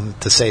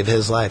to save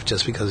his life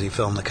just because he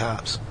filmed the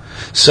cops.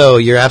 So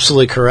you're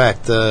absolutely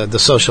correct. The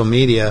social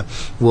media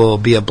will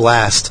be a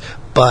blast,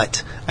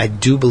 but I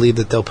do believe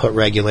that they'll put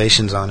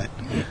regulations on it.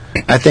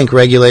 I think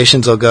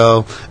regulations will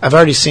go... I've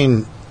already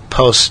seen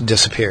posts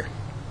disappear.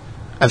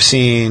 I've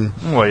seen...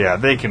 Well, yeah,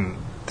 they can...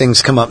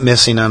 Things come up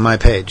missing on my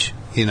page.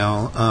 You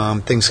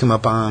know, things come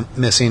up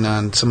missing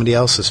on somebody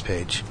else's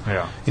page.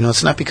 Yeah. You know,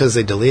 it's not because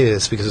they deleted it,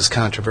 it's because it's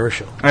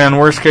controversial. And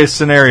worst case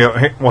scenario,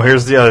 well,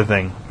 here's the other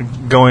thing.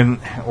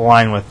 Going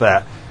line with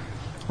that.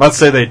 Let's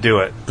say they do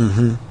it.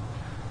 Mm-hmm.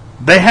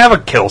 They have a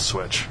kill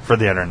switch for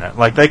the internet.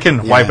 Like, they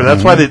can wipe it.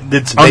 That's why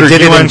it's under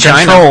UN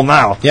control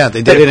now. Yeah,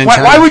 they did it in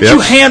China. Why would you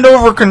hand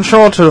over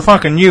control to the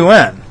fucking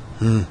UN?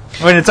 I mean,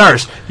 it's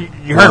ours.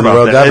 You heard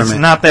about that. Government. It's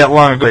not that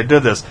long ago they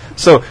did this.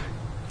 So,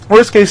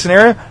 worst case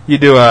scenario, you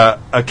do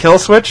a kill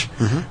switch,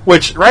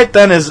 which right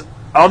then is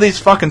all these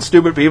fucking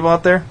stupid people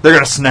out there, they're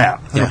going to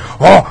snap. Yeah.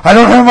 Oh, I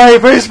don't have my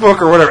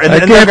Facebook or whatever. And I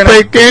can't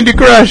play Candy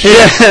Crush.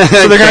 Yeah.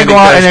 So they're going to go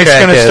out and it's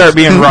going to start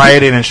being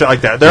rioting and shit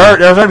like that.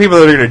 There's other people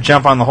that are going to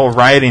jump on the whole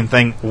rioting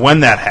thing when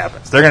that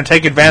happens. They're going to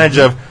take advantage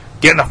of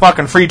getting a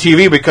fucking free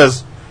TV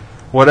because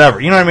whatever.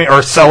 You know what I mean?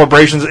 Or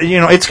celebrations. You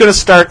know, it's going to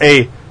start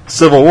a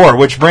civil war,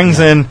 which brings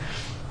in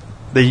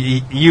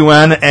the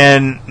UN,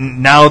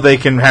 and now they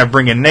can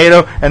bring in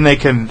NATO, and they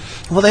can...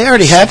 Well, they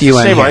already have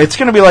UN here. It's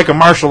going to be like a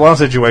martial law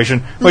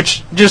situation,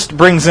 which just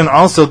brings in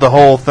also the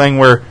whole thing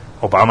where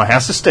Obama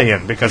has to stay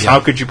in, because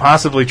how could you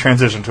possibly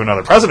transition to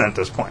another president at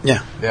this point?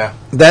 Yeah. Yeah.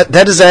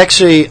 That is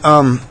actually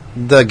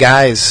the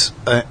guys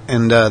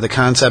and the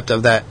concept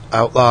of that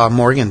Outlaw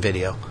Morgan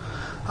video,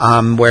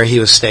 where he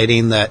was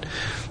stating that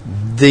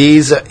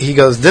he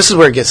goes, this is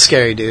where it gets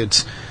scary,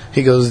 dudes.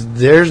 He goes,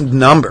 there's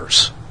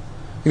numbers.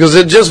 He goes,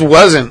 it just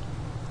wasn't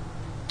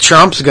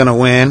Trump's going to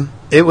win.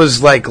 It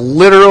was like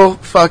literal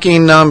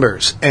fucking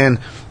numbers and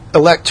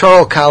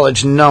electoral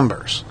college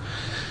numbers.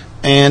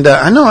 And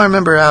I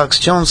remember Alex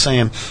Jones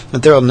saying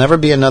that there will never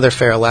be another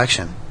fair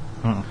election.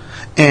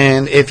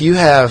 And if you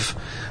have,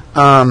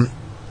 I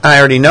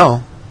already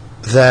know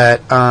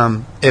that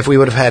if we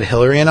would have had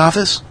Hillary in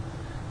office,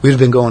 we'd have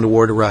been going to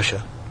war to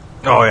Russia.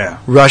 Oh, yeah.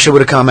 Russia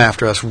would have come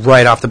after us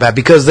right off the bat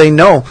because they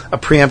know a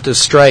preemptive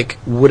strike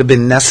would have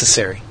been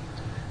necessary.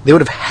 They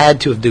would have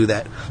had to have do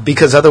that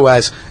because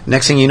otherwise,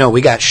 next thing you know,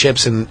 we got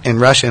ships in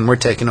Russia and we're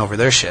taking over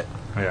their shit.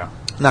 Yeah.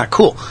 Not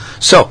cool.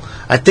 So,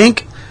 I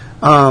think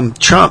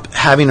Trump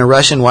having a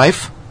Russian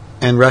wife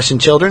and Russian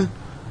children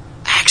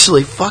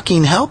actually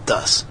fucking helped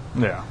us.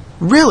 Yeah.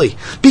 Really.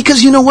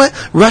 Because you know what?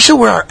 Russia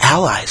were our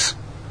allies.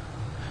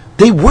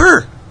 They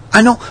were.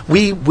 I know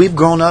we've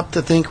grown up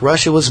to think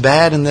Russia was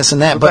bad and this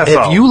and that, but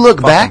if you look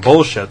back,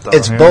 bullshit, though.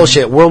 It's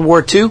bullshit. World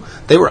War II,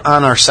 they were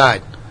on our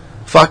side.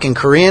 Fucking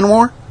Korean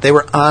War, they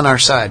were on our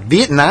side.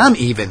 Vietnam,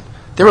 even.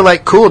 They were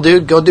like, cool,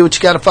 dude, go do what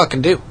you gotta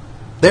fucking do.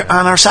 They're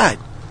on our side.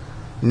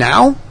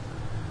 Now,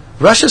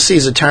 Russia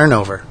sees a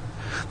turnover.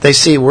 They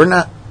see we're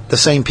not the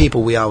same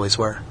people we always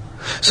were.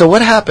 So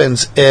what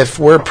happens if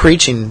we're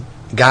preaching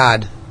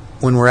God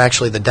when we're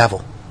actually the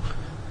devil?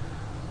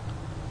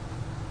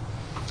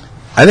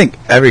 I think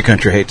every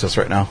country hates us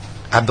right now.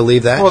 I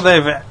believe that.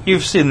 Well,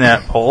 you've seen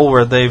that poll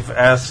where they've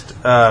asked,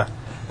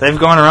 they've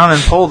gone around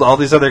and polled all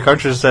these other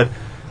countries and said,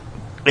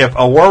 if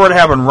a war were to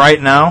happen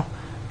right now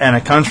and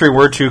a country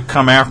were to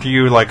come after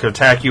you, like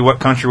attack you, what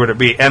country would it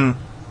be? And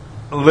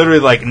literally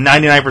like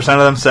 99% of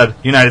them said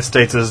United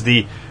States is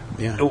the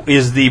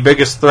is the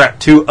biggest threat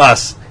to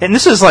us. And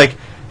this is like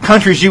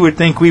countries you would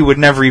think we would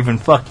never even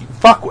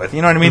fuck with.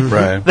 You know what I mean?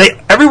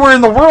 Right. Everywhere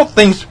in the world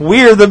thinks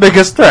we're the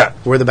biggest threat.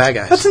 We're the bad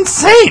guys. That's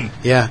insane.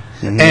 Yeah.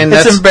 Mm-hmm. And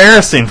It's that's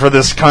embarrassing for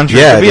this country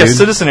Yeah, to be a dude.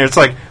 citizen here. It's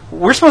like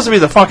we're supposed to be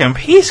the fucking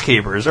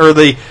peacekeepers or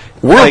the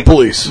World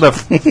police. the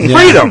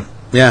freedom.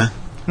 yeah.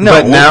 No,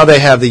 but well, now they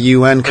have the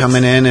UN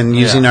coming in and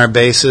using yeah. our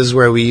bases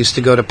where we used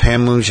to go to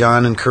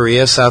Panmunjom in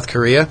Korea, South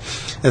Korea.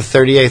 The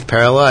 38th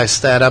parallel, I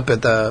sat up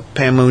at the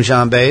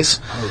Panmunjom base.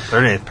 Oh,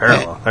 38th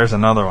parallel. There's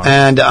another one.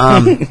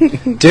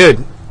 And,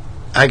 dude,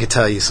 I could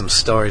tell you some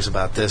stories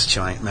about this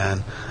joint,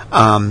 man.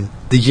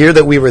 The year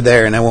that we were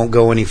there, and I won't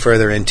go any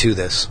further into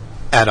this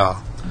at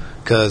all,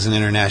 because an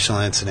international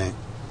incident,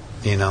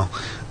 you know.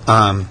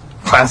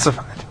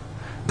 Classified.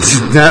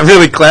 Not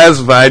really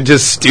classified,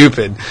 just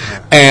stupid.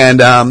 Yeah.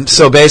 And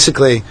so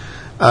basically,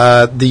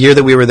 the year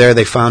that we were there,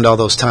 they found all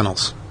those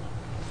tunnels.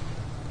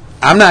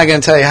 I'm not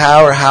going to tell you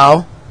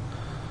how,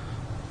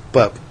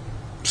 but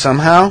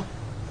somehow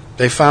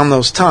they found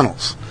those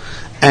tunnels.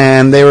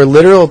 And they were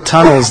literal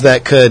tunnels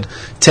that could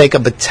take a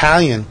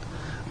battalion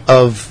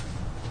of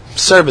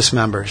service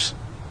members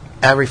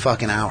every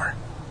fucking hour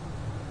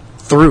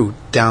through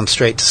down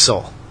straight to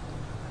Seoul.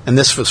 And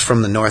this was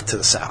from the north to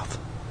the south.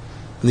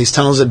 And these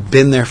tunnels had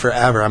been there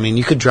forever. I mean,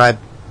 you could drive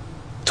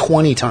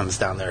 20 tons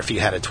down there if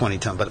you had a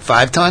 20-ton. But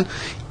 5-ton,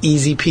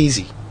 easy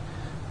peasy.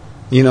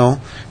 You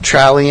know,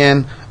 trolley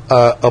in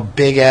a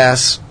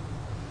big-ass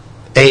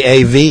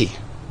AAV.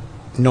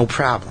 No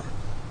problem.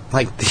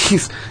 Like,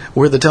 these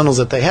were the tunnels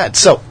that they had.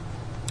 So,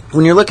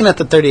 when you're looking at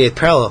the 38th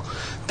parallel,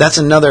 that's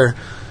another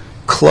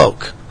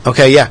cloak.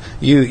 Okay, yeah,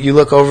 you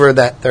look over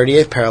that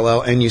 38th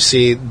parallel and you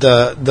see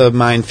the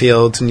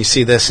minefields and you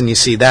see this and you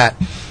see that.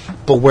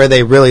 But where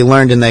they really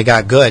learned and they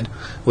got good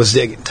was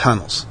digging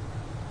tunnels.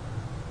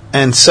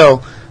 And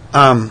so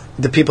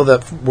the people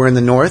that were in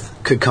the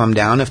north could come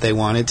down if they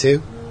wanted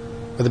to.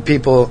 Or the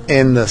people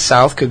in the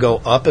south could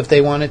go up if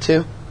they wanted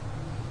to.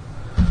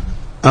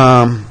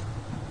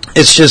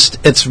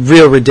 It's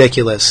real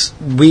ridiculous.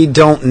 We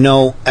don't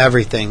know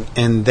everything,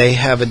 and they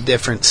have a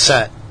different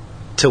set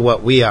to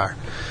what we are.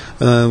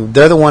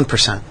 They're the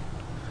 1%,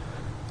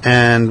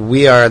 and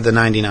we are the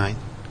 99.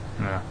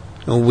 Yeah.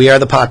 We are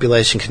the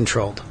population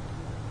controlled.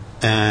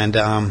 And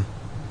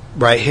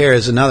right here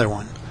is another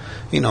one.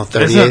 You know,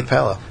 38th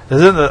parallel.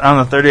 Isn't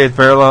on the 38th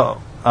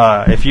parallel,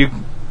 if you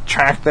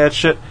track that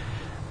shit,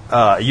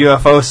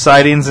 UFO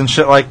sightings and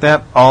shit like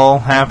that all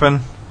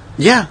happen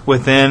Yeah.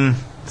 within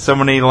so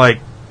many, like,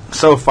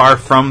 so far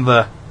from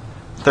the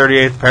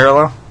 38th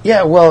parallel?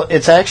 Yeah, well,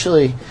 it's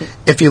actually,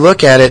 if you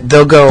look at it,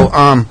 they'll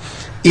go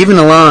even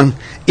along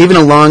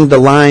the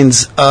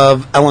lines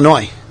of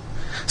Illinois.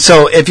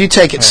 So if you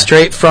take it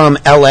straight from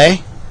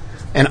L.A.,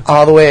 and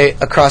all the way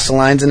across the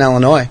lines in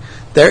Illinois,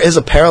 there is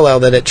a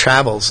parallel that it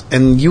travels,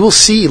 and you will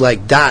see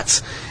like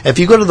dots. If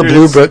you go to the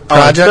Blue Book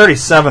Project,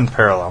 37th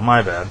parallel.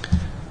 My bad.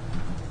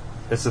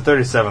 It's the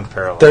 37th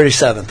parallel.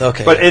 37th.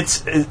 Okay, But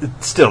it's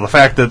still the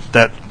fact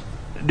that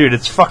dude,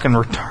 it's fucking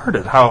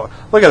retarded. How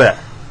look at that.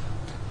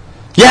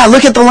 yeah,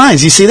 look at the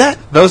lines. You see that?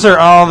 Those are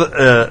all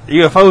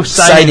UFO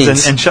sightings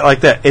Sightings. and shit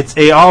like that.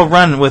 They all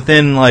run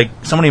within like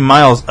so many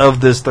miles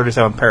of this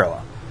 37th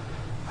parallel.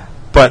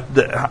 But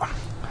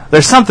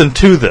there's something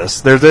to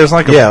this. There's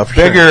like a for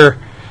bigger.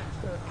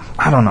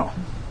 I don't know.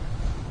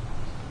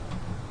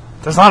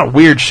 There's a lot of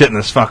weird shit in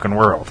this fucking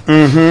world.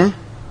 Mm-hmm.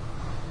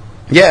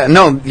 Yeah,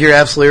 no, you're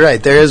absolutely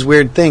right. There is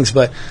weird things,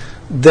 but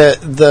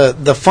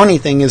the funny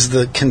thing is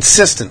the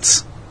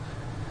consistency.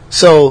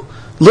 So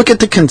look at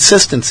the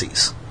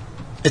consistencies.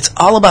 It's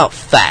all about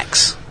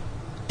facts.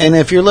 And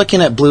if you're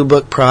looking at Blue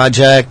Book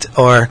Project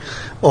or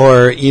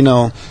you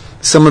know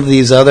some of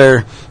these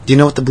other, do you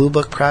know what the Blue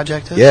Book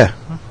Project is? Yeah.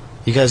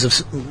 You guys have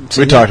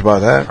We talked about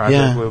that. Project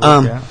Yeah. Blue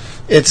Book, yeah.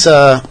 It's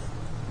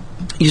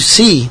you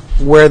see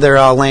where they're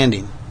all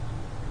landing,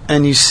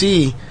 and you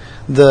see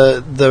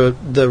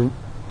the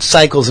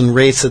cycles and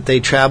rates that they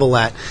travel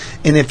at.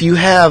 And if you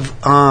have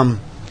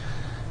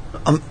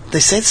they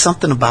say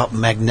something about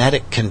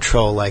magnetic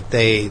control, like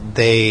they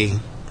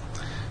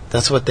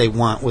that's what they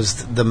want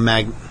was the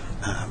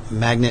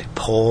magnet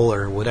pole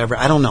or whatever.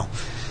 I don't know.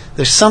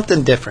 There's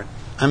something different.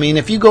 I mean,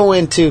 if you go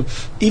into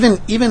even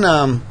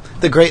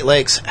the Great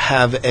Lakes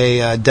have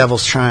a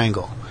Devil's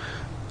Triangle.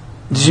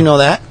 Did you know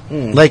that?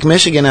 Lake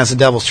Michigan has a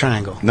Devil's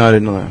Triangle. No, I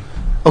didn't know that.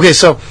 Okay,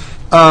 so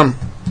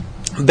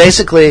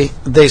basically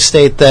they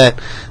state that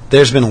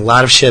there's been a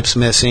lot of ships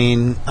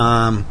missing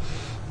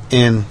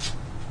in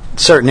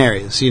certain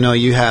areas. You know,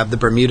 you have the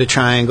Bermuda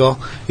Triangle,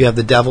 you have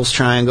the Devil's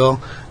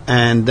Triangle,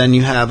 and then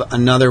you have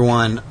another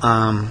one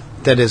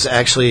that is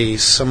actually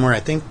somewhere, I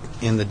think,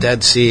 in the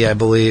Dead Sea, I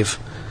believe.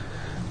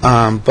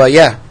 But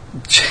yeah,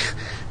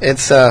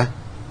 it's oh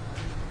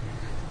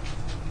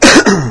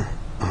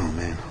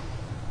man.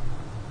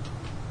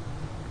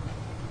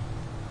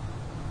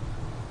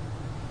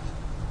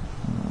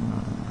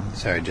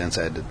 Sorry, gents,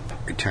 I had to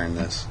return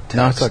this.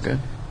 No, it's not good.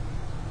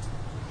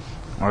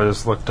 I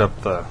just looked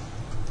up the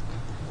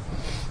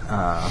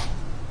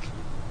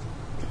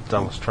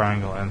Devil's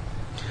Triangle, and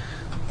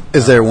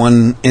Is there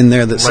one in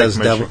there that Lake says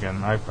devil?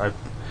 Michigan.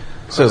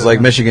 So it's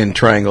like Michigan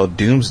Triangle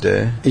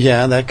Doomsday.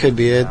 Yeah, that could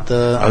be it.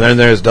 And then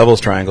there's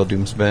Devil's Triangle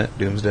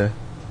Doomsday.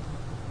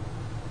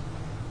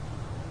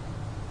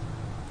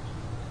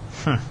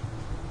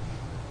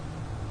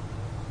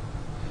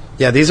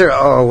 Yeah, these are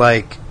all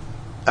like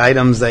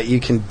items that you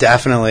can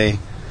definitely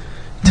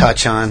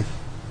touch on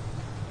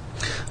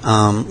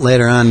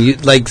later on. You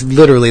like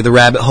literally the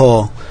rabbit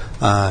hole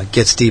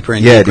gets deeper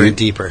and deeper and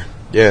deeper.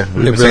 Yeah, we've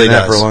been really saying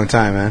that does. for a long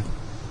time, man.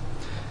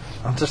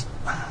 I'm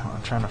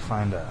trying to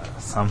find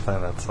something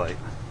that's like.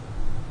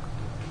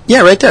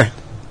 Yeah, right there.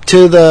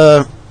 To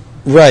the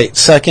right,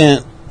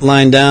 second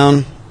line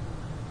down,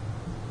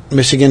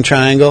 Michigan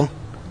Triangle.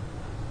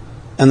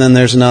 And then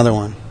there's another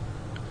one.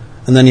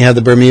 And then you have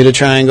the Bermuda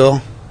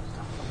Triangle.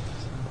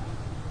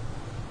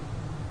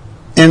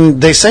 And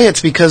they say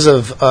it's because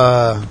of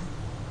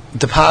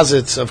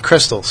deposits of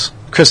crystals,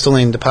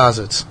 crystalline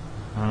deposits.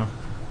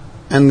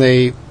 And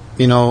they,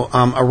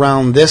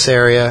 around this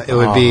area, it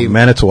would be...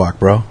 Manitowoc,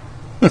 bro.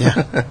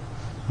 Yeah.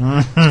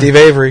 Steve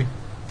Avery.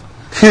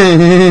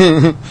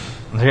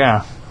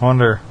 Yeah,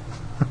 wonder.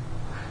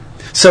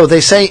 So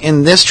they say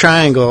in this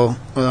triangle,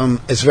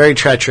 it's very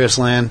treacherous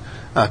land.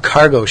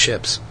 Cargo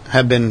ships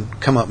have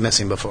come up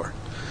missing before,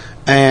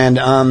 and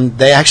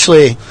they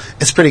actually,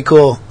 it's pretty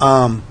cool.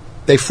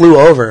 They flew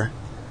over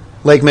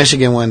Lake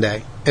Michigan one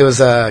day. It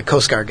was a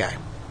Coast Guard guy,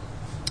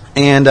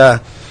 and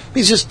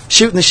he's just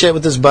shooting the shit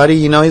with his buddy.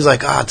 He's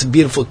like, it's a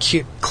beautiful,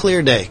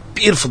 clear day,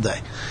 beautiful day.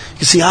 You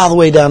can see all the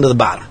way down to the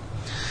bottom.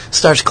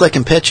 Starts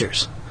clicking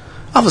pictures.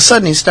 All of a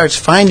sudden, he starts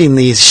finding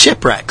these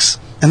shipwrecks.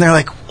 And they're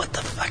like, what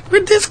the fuck?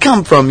 Where'd this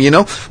come from,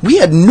 We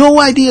had no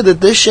idea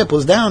that this ship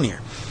was down here.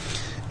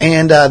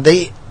 And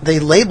they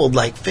labeled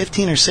like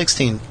 15 or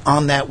 16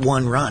 on that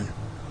one run.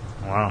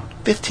 Wow.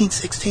 15,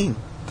 16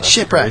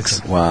 shipwrecks.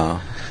 crazy.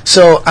 Wow.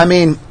 So,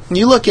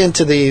 you look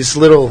into these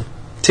little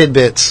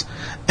tidbits,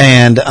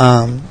 and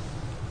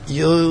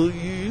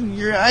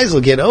your eyes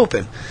will get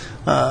open.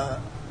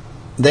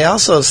 They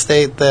also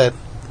state that,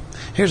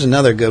 here's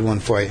another good one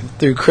for you.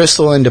 Through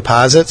crystalline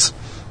deposits,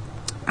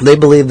 they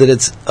believe that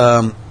it's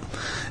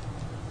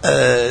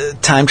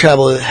time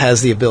travel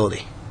has the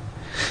ability.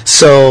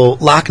 So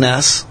Loch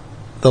Ness,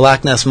 the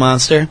Loch Ness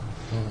Monster,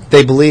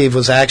 they believe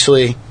was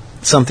actually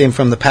something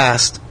from the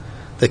past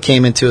that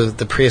came into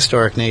the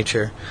prehistoric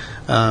nature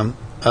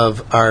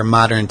of our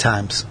modern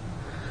times.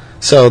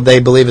 So they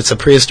believe it's a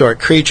prehistoric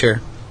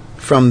creature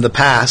from the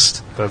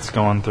past That's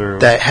going through.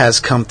 that has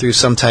come through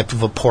some type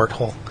of a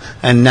porthole.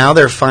 And now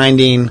they're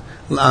finding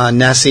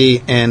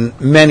Nessie in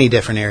many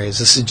different areas.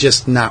 This is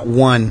just not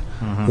one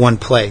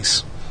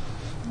place.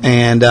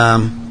 And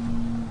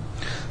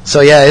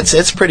so yeah,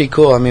 it's pretty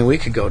cool. We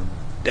could go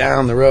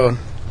down the road.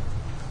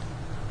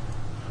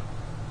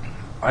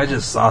 I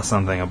just saw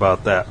something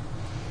about that.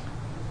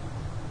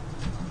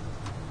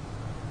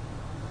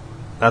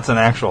 That's an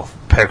actual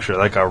picture,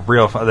 like a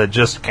real that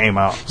just came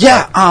out.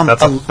 Yeah,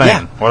 that's a thing.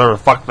 yeah. Whatever the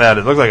fuck that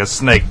is. It looks like a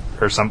snake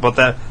or something.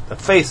 But the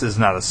face is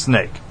not a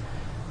snake.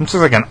 It looks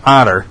like an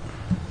otter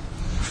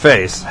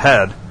face,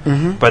 head.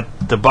 But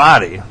the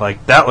body,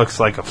 like that, looks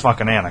like a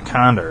fucking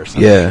anaconda or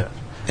something. Yeah.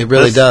 It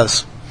really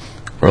does.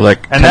 Or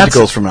like And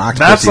tentacles from an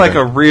octopus. That's like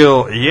even. a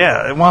real,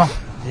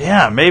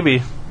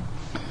 maybe.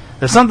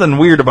 There's something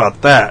weird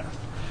about that.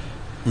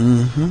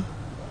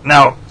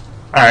 Now,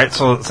 alright,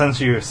 so since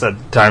you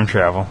said time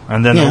travel,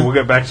 and then we'll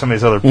get back to some of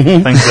these other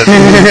things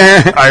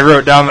that I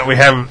wrote down that we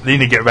need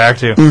to get back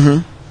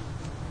to.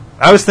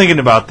 I was thinking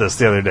about this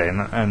the other day,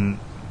 and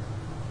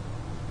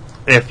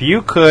if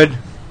you could...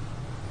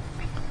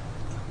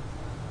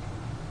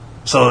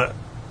 So,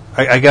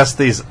 I guess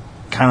these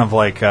kind of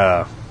like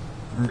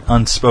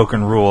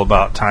unspoken rule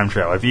about time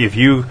travel. If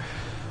you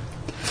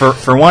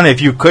for one,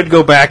 if you could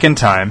go back in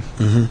time,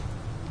 and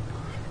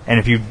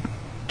if you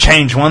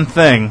change one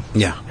thing,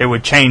 it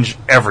would change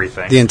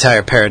everything. The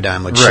entire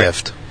paradigm would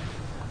shift.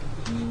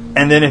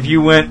 And then if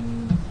you went...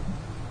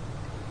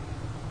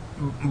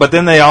 But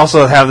then they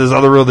also have this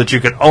other rule that you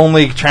could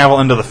only travel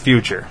into the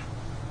future.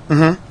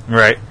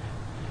 Right?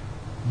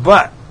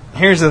 But,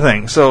 here's the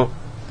thing. So,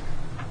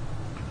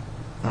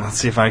 let's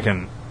see if I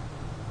can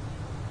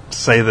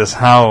say this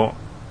how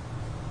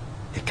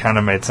it kind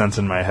of made sense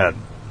in my head.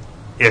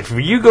 If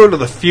you go to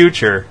the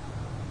future,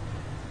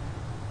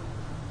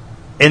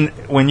 and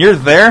when you're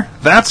there,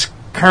 that's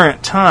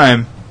current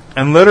time,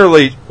 and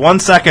literally 1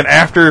 second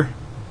after,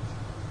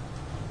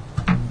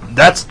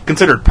 that's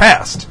considered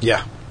past.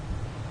 Yeah.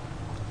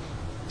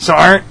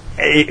 So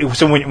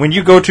when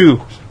you go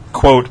to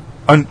quote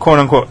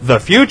unquote the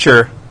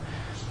future,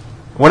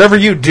 whatever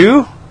you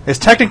do is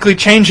technically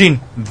changing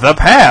the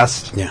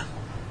past. Yeah.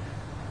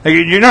 Like,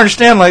 you don't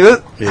understand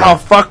how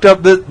fucked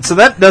up that. So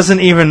that doesn't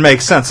even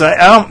make sense. I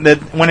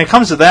don't. When it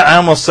comes to that, I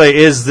almost say,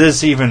 is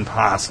this even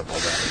possible?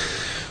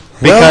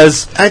 Then?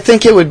 Because I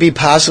think it would be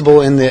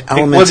possible in the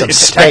elements of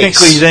space.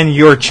 Technically, then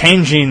you're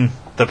changing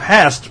the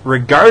past,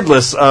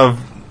 regardless of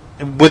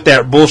with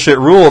that bullshit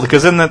rule.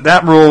 Because then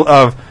that rule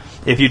of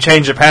if you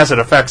change the past, it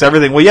affects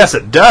everything. Well, yes,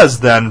 it does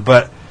then,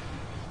 but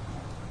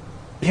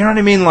you know what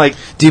I mean? Like,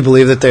 Do you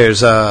believe that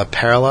there's a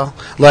parallel?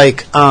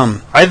 Like,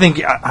 I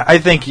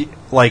think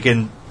like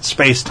in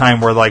space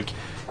time where like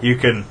you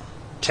can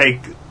take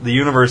the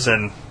universe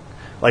and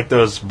like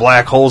those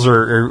black holes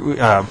or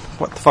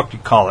what the fuck do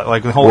you call it?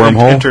 Like the whole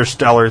Wormhole?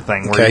 interstellar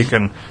thing where you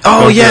can.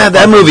 oh go yeah, through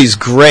that a- movie's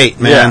great,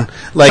 man. Yeah,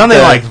 Like something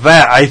the- like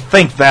that. I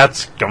think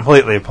that's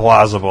completely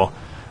plausible,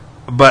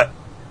 but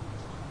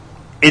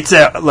it's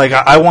like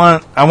I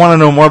want to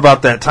know more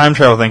about that time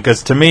travel thing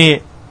because to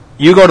me,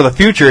 you go to the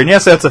future, and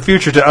yes, that's a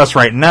future to us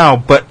right now,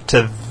 but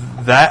to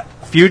that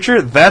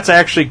future, that's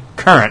actually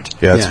current.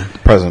 Yeah, it's Yeah.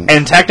 present.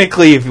 And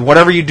technically, if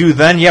whatever you do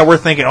then, yeah, we're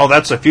thinking, oh,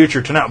 that's a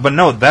future to now, but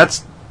no,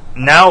 that's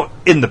now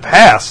in the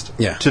past.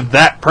 Yeah. To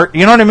that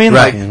you know what I mean?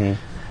 Right. Like,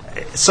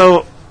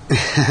 so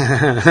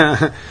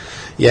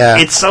yeah,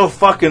 it's so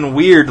fucking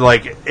weird.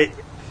 Like,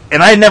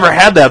 and I never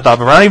had that thought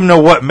before. I don't even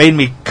know what made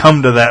me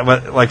come to that,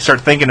 but like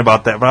start thinking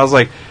about that. But I was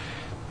like,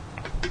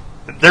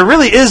 there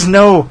really is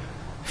no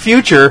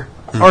future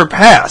or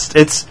past.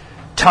 It's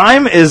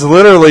time is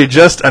literally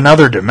just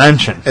another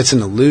dimension. it's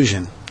an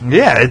illusion.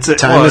 Yeah, it's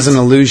Time is an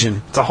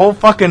illusion. It's a whole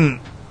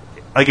fucking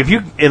like if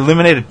you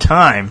eliminated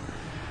time,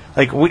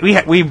 like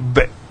we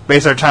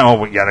base our time. Oh,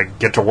 we gotta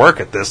get to work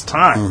at this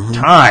time. Mm-hmm.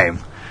 Time.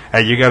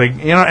 And you gotta,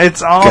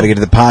 it's all Got to get to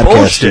the podcast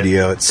bullshit.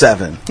 studio at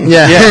 7.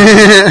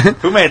 Yeah,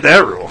 Who made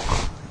that rule?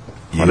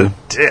 What You. a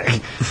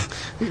dick.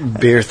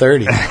 beer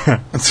 30.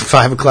 It's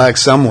 5 o'clock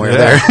somewhere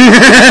Yeah.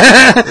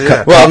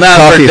 there. Well, not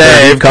Coffee for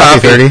 30, Dave. coffee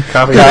 30.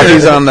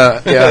 Coffee's on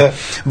the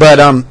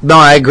But no,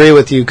 I agree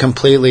with you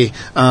completely.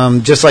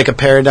 Just like a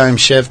paradigm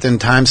shift in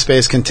time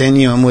space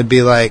continuum would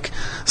be like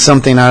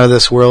something out of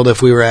this world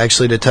if we were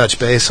actually to touch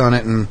base on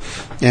it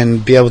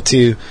and be able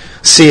to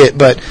see it.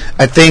 But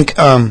I think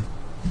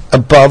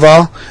above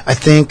all, I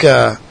think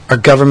our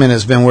government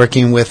has been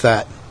working with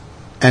that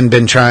and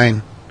been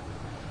trying.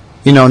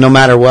 No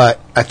matter what,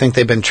 I think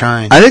they've been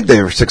trying. I think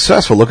they were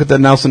successful. Look at the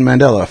Nelson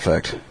Mandela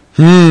effect.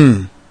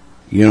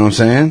 You know what I'm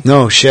saying?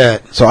 No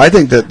shit. So I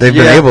think that they've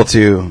Yeah. been able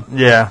to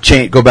Yeah.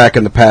 go back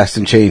in the past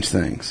and change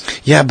things.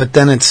 Yeah, but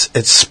then it's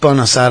spun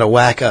us out of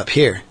whack up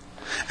here.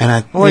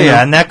 And Well,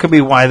 yeah, and that could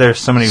be why there's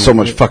so many So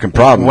much fucking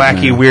problems,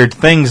 wacky, man. weird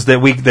things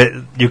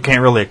that you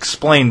can't really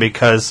explain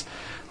because,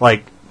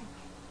 like,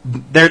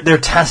 they're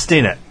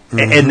testing it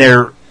and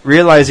they're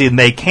realizing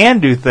they can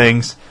do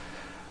things,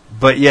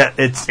 but yet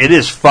it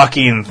is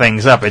fucking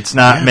things up. It's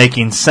not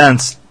making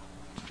sense,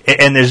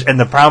 and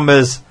the problem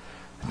is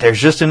there's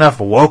just enough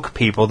woke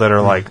people that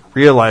are like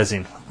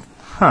realizing,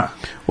 Well,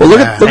 look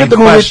at the And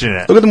movie. question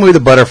it. Look at the movie The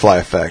Butterfly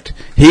Effect.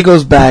 He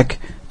goes back,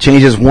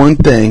 changes one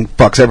thing,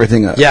 fucks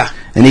everything up. Yeah.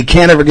 And he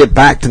can't ever get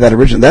back to that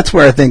original. That's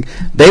where I think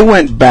they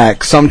went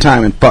back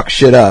sometime and fucked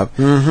shit up,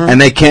 and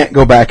they can't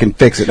go back and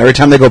fix it. Every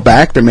time they go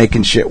back, they're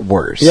making shit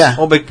worse. Yeah.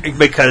 well,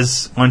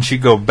 because once you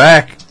go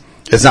back,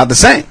 It's not the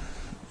same.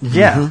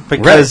 yeah, Because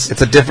because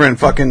it's a different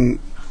fucking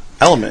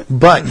element.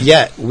 But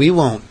yet we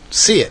won't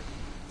see it.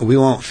 We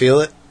won't feel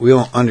it. We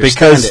won't understand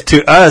because it.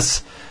 to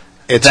us,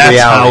 It's that's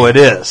reality. how it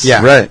is.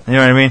 Yeah. Right. You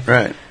know what I mean?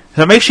 Right.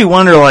 So it makes you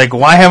wonder, like,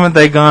 why haven't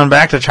they gone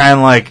back to try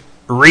and, like,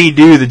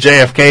 redo the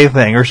JFK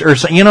thing? Or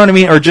you know what I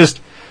mean? Or just,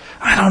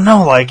 I don't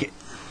know, like,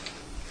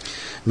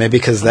 Maybe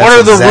because that's What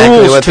are the exactly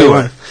rules what they to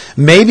want. it?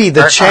 Maybe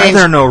the are change.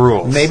 there no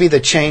rules? Maybe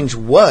the change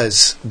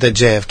was that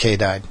JFK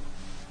died.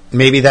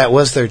 Maybe that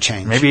was their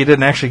change. Maybe he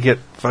didn't actually get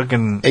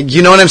fucking...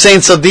 You know what I'm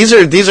saying? So these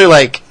are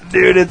like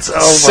Dude, it's so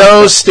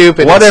so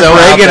stupid. What It's if so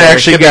out Reagan there. It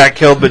actually could be- got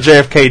killed, but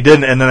JFK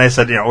didn't, and then they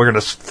said, we're going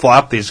to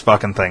flop these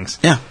fucking things?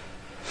 Yeah.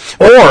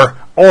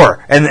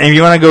 Or, and if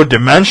you want to go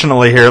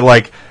dimensionally here,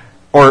 like,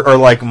 or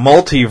like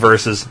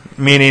multiverses,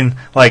 meaning,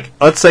 like,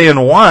 let's say in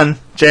one,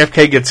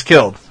 JFK gets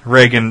killed,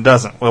 Reagan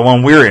doesn't, the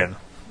one we're in.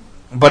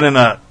 But in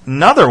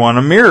another one,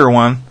 a mirror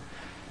one,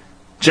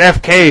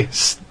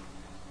 JFK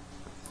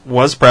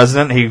was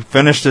president, he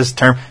finished his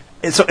term.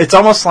 It's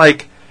almost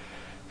like,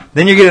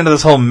 then you get into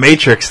this whole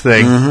Matrix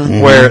thing,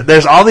 where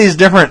there's all these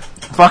different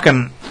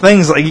fucking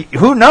things, like,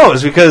 who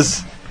knows,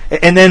 because...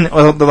 And then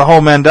the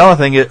whole Mandela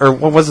thing, or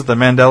what was it, the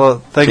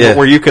Mandela thing, Yeah.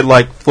 where you could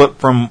like flip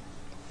from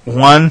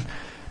one,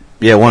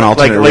 Yeah, one like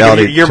alternate if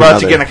reality. you're about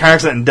to another. get in a car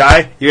accident and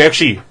die, you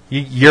actually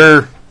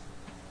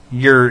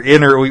your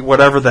inner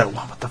whatever that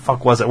what the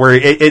fuck was it, where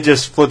it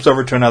just flips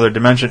over to another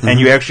dimension and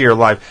you actually are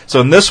alive.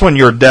 So in this one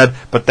you're dead,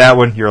 but that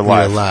one you're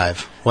alive. You're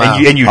alive. Wow.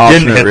 And you Alternate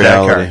didn't hit that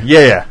reality. car.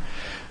 Yeah.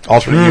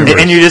 alternate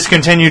universe. And you just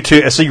continue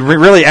to. So you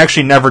really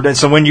actually never did.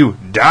 So when you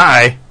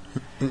die,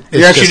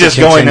 you're actually just just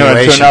a going to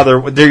continuation.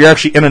 another. You're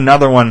actually in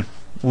another one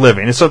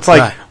living. And so it's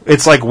like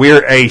Right.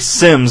 we're a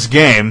Sims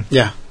game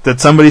Yeah. that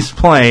somebody's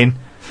playing,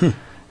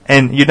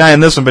 and you die in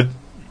this one, but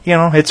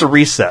it's a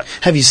reset.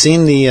 Have you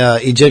seen the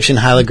Egyptian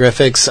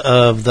hieroglyphics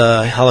of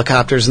the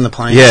helicopters and the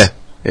planes? yeah,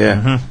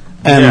 yeah,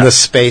 And Yeah. the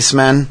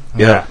spacemen?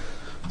 yeah.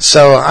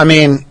 So, I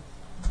mean,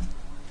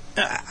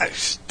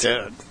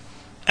 dude,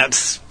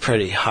 that's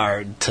pretty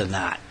hard to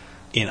not,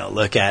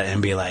 look at it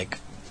and be like,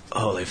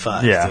 holy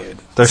fuck, Yeah. dude.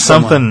 There's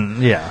something,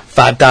 yeah.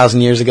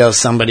 5,000 years ago,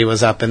 somebody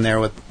was up in there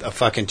with a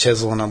fucking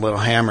chisel and a little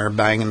hammer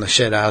banging the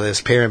shit out of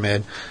this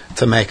pyramid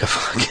to make a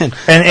fucking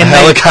And a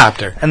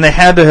helicopter. And they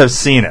had to have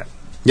seen it.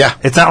 Yeah.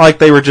 It's not like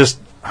they were just,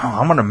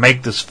 I'm going to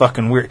make this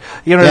fucking weird.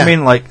 You know what I Yeah.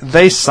 mean? Like,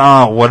 they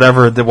saw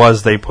whatever it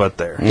was they put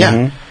there.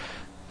 Yeah.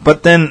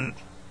 But then,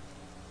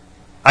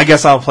 I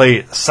guess I'll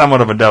play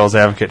somewhat of a devil's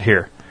advocate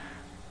here.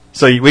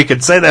 So we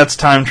could say that's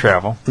time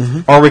travel,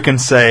 or we can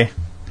say,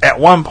 at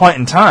one point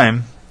in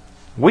time,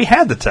 we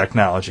had the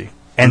technology,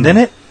 and then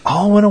it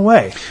all went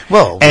away.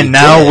 Well, and we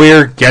now did.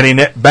 we're getting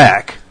it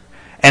back.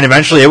 And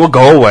eventually it will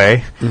go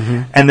away,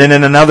 and then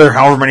in another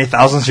however many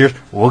thousands of years,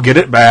 we'll get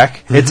it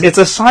back. It's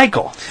a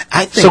cycle.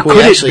 I think So we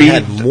could it actually be-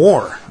 had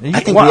more. I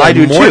think Well, we had I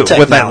do more too, with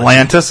technology.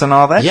 Atlantis and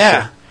all that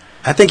Yeah. shit.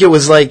 I think it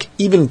was like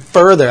even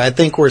further. I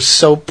think we're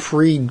so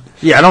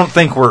Yeah, I don't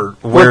think we're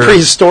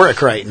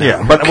prehistoric right now.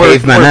 Yeah, but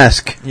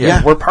Caveman-esque.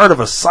 Yeah, we're part of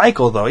a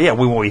cycle, though. Yeah,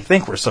 we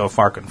think we're so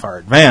far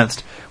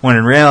advanced, when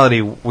in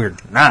reality we're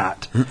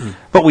not.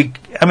 But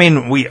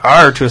we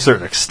are to a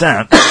certain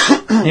extent. You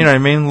know what I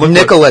mean? Look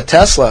Nikola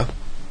Tesla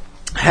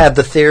had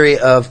the theory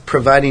of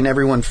providing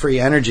everyone free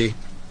energy,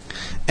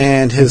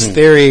 and his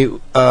theory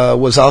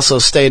was also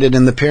stated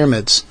in the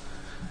pyramids.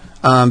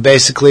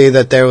 Basically,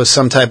 that there was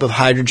some type of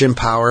hydrogen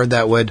power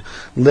that would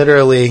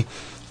literally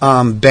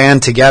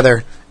band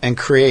together and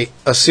create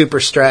a super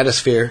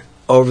stratosphere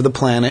over the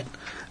planet,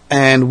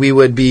 and we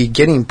would be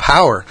getting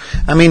power.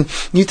 I mean,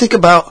 you think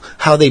about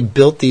how they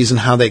built these and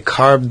how they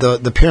carved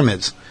the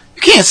pyramids.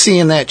 You can't see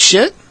in that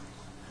shit.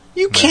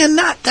 You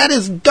cannot. That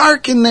is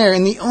dark in there,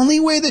 and the only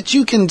way that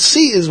you can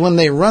see is when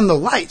they run the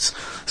lights.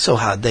 So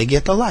how'd they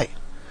get the light?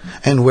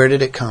 And where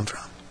did it come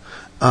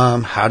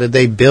from? How did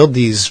they build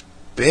these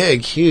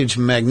big, huge,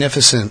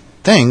 magnificent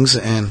things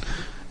and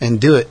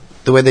do it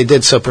the way they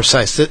did, so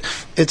precise?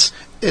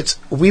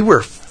 We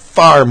were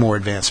far more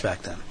advanced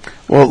back then.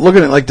 Well,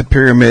 looking at like the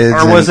pyramids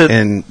or was it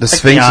and the like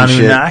Sphinx the and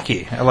shit.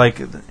 Anunnaki? Like,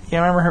 you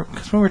remember?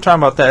 Because we were talking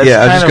about that. It's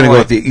Yeah, I was just kind going of to go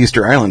like- with the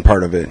Easter Island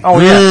part of it. Oh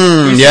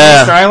yeah, You see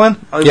yeah. Easter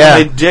Island. Yeah.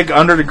 When they dig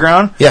under the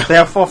ground. Yeah. They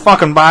have full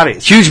fucking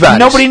bodies. Huge bodies.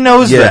 Nobody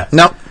knows Yeah. that.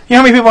 Nope. You know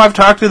how many people I've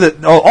talked to that?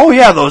 Oh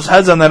yeah, those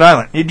heads on that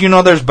island. Do you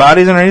know there's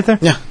bodies underneath there?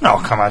 Yeah. No,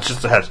 come on, it's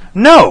just the heads.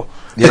 No.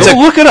 Yeah. Go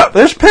look it up.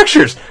 There's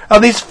pictures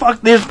of these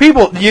There's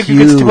people. You can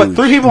Huge put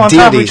three people on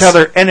top of deities. each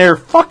other, and they're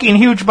fucking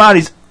huge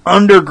bodies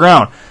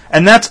underground,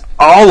 and that's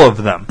all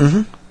of them.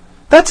 Mm-hmm.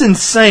 That's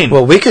insane.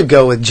 Well, we could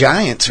go with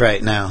giants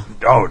right now.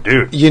 Oh,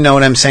 dude. You know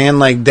what I'm saying?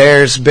 Like,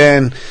 there's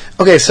been...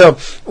 Okay, so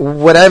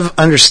what I've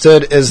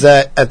understood is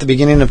that at the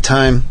beginning of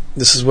time,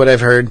 this is what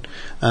I've heard,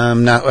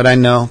 not what I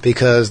know,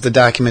 because the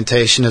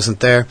documentation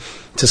isn't there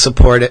to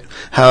support it.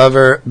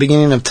 However,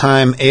 beginning of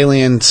time,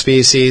 alien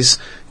species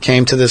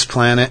came to this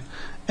planet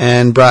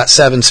and brought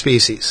 7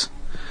 species.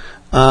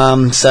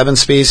 7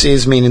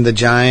 species, meaning the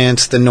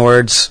giants, the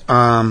Nords,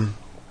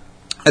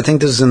 I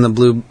think this is in the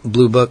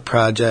Blue Book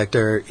Project,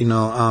 or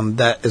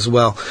that as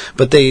well.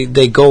 But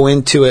they go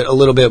into it a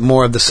little bit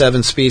more of the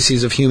 7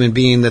 species of human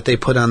being that they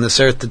put on this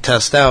earth to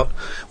test out,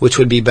 which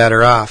would be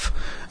better off.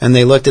 And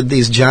they looked at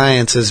these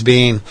giants as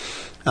being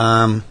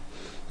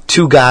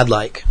too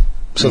godlike,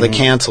 so they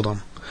canceled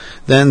them.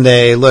 Then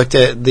they looked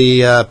at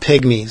the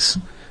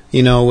pygmies,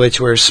 which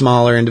were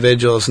smaller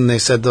individuals, and they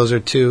said those are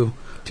too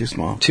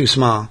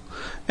small.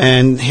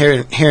 And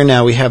here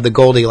now we have the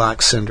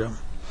Goldilocks syndrome.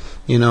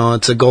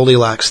 It's a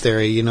Goldilocks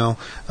theory.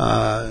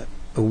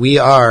 We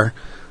are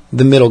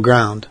the middle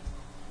ground.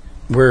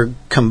 We're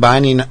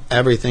combining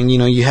everything.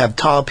 You have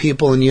tall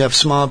people and you have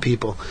small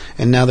people,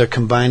 and now they're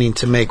combining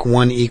to make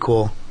one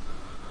equal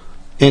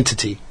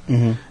entity.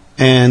 Mm-hmm.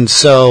 And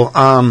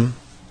so,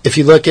 if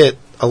you look at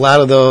a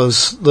lot of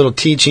those little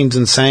teachings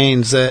and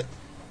sayings that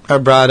are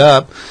brought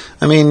up,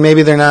 I mean,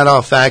 maybe they're not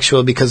all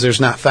factual because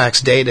there's not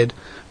facts dated,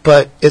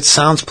 but it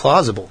sounds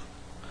plausible.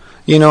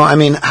 I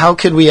mean, how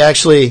could we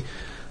actually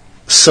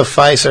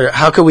suffice, or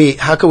how could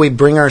we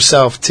bring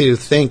ourselves to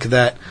think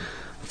that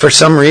for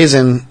some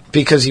reason,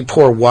 because you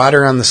pour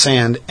water on the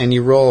sand and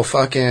you roll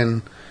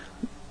fucking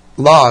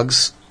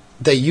logs,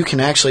 that you can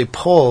actually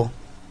pull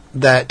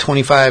that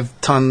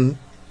 25-ton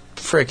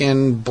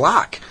frickin'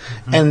 block.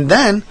 Mm-hmm. And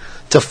then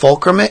to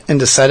fulcrum it and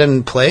to set it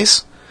in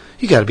place,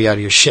 you got to be out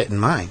of your shitting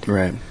mind.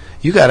 Right.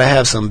 You got to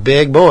have some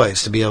big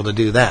boys to be able to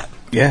do that.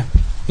 Yeah.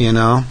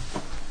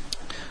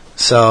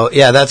 So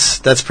yeah,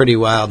 that's pretty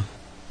wild.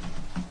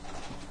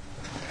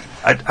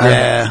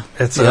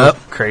 It's Yep.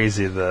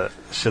 crazy, the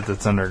shit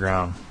that's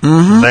underground.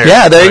 Mm-hmm.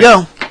 There. There you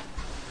go.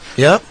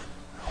 Yep.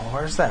 Oh,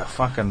 where's that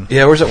fucking...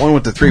 Yeah, where's that one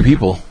with the 3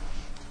 people?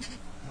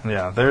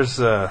 Yeah, there's...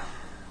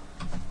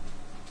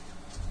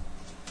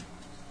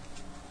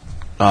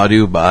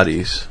 Audio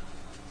bodies.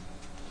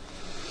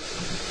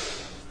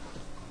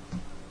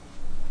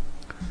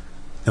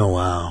 Oh,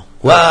 wow.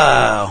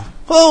 Wow.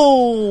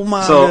 Oh,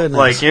 my So, goodness.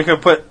 like, you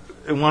could put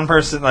one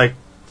person, like,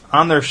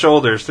 on their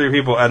shoulders, 3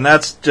 people, and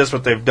that's just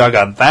what they've dug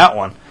on that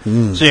one.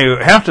 So you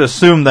have to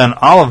assume then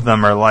all of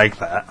them are like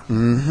that.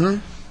 Mm-hmm.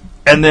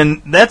 And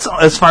then that's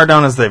as far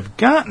down as they've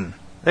gotten.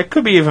 It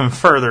could be even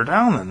further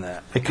down than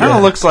that. It kind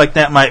of looks like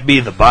that might be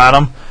the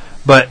bottom,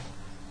 but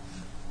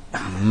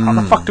how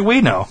the fuck do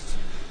we know?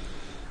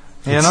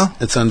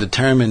 It's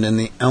undetermined, and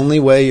the only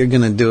way you're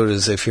going to do it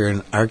is if you're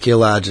an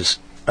archaeologist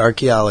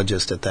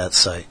at that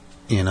site,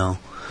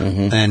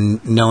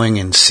 and knowing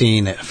and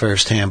seeing it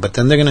firsthand. But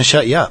then they're going to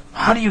shut you up.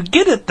 How do you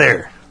get it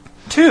there,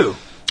 too?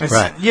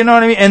 Right. You know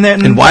what I mean? And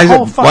then why is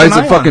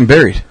it fucking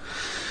buried?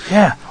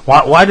 Yeah.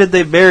 Why did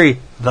they bury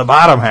the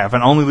bottom half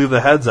and only leave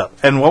the heads up?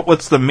 And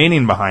what's the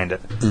meaning behind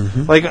it?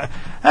 Mm-hmm. Like,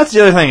 that's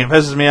the other thing that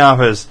pisses me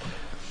off is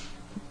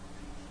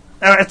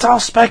it's all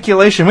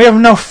speculation. We have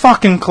no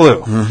fucking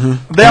clue.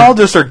 Mm-hmm. They all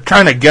just are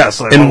trying to guess.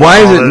 Like, And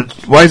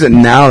why is it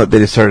now that they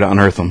just started to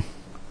unearth them?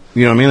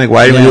 You know what I mean? Like,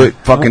 why didn't we do it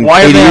fucking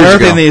why are 80 they years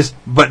unearthing ago? these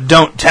but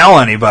don't tell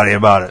anybody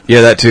about it?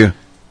 Yeah, that too.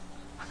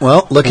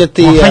 Well, look at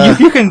the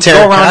you can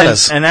go around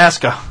terracottas. and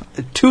ask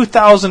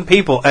 2,000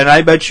 people, and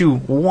I bet you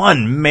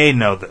one may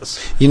know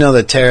this. You know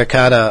the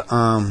terracotta,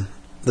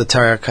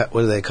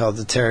 what are they called?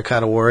 The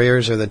terracotta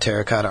warriors or the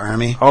terracotta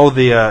army? Oh,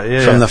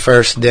 yeah. From the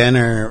first Den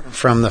or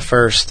from the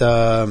first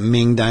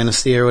Ming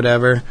dynasty or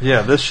whatever.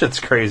 Yeah, this shit's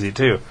crazy,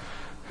 too.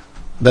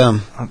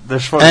 Boom.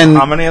 There's And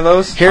how many of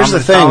those? Here's How the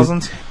many thing.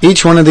 thousands?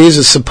 Each one of these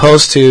is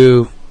supposed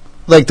to,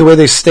 like the way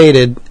they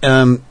stated,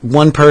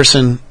 one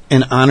person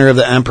in honor of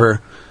the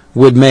emperor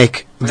would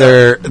make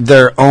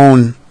their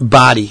own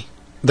body,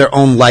 their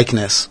own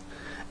likeness.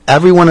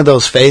 Every one of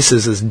those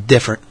faces is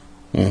different.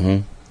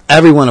 Mm-hmm.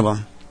 Every one of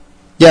them.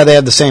 Yeah, they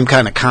have the same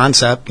kind of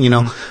concept,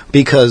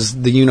 because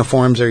the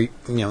uniforms are,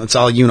 it's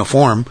all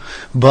uniform.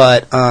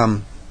 But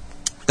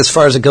as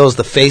far as it goes,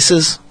 the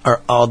faces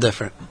are all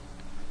different.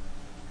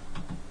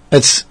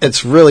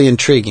 It's really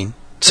intriguing.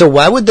 So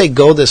why would they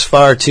go this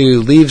far to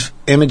leave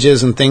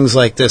images and things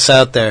like this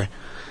out there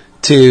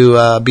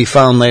to be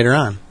found later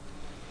on?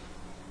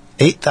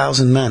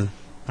 8,000 men.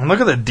 And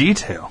look at the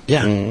detail.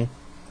 Yeah. Mm-hmm.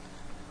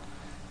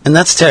 And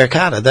that's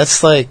terracotta.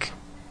 That's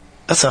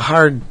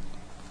hard.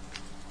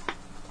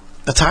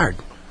 That's hard.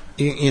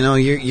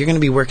 You're going to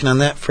be working on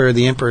that for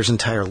the emperor's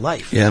entire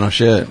life. Yeah, no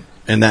shit.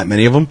 And that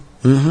many of them?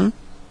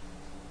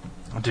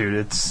 Mm-hmm.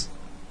 Dude,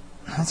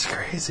 that's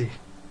crazy.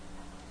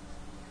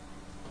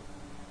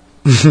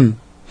 I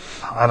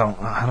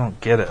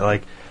don't get it.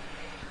 Like,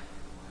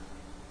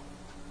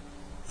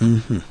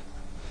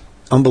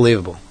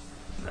 Unbelievable.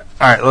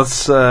 all right,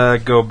 let's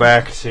go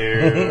back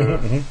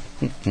to.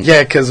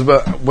 Yeah, because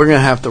we're going to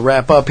have to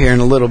wrap up here in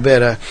a little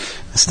bit. I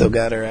still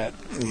got her at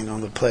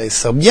the place.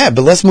 So yeah,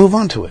 but let's move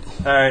on to it.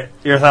 All right,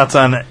 your thoughts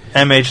on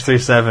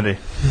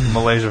MH370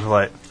 Malaysia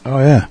flight? Oh,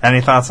 yeah.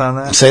 Any thoughts on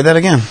that? Say that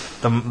again.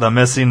 The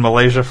missing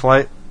Malaysia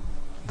flight?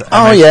 The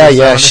Oh yeah,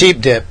 MH370?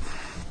 sheep dip.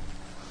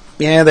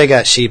 Yeah, they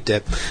got sheep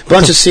dip.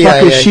 Bunch of Fuck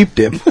CIA. is sheep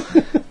dip?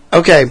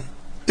 Okay,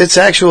 it's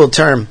actual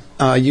term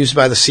used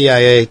by the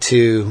CIA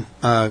to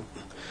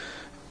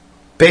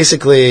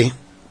basically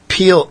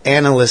peel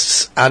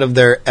analysts out of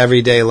their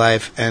everyday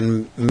life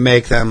and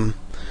make them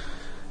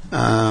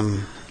a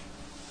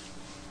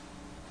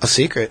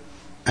secret,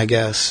 I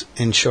guess,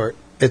 in short.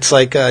 It's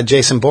like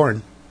Jason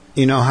Bourne.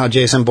 You know how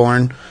Jason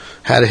Bourne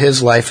had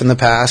his life in the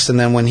past, and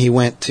then when he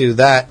went to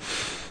that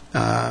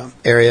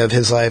area of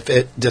his life,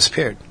 it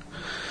disappeared.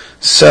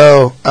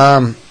 So,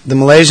 the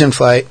Malaysian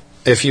flight,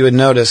 if you would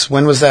notice,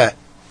 when was that?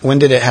 When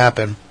did it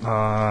happen?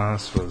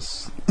 This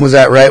was... Was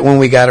that right when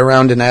we got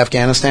around in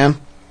Afghanistan?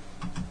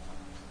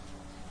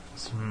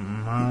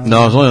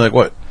 No, it was only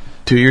like,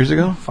 2 years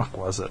ago? Fuck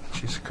was it?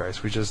 Jesus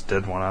Christ, we just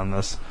did one on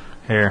this.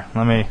 Here,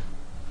 let me...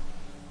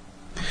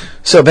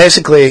 So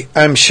basically,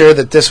 I'm sure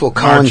that this will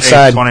March 8th,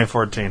 coincide...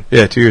 2014.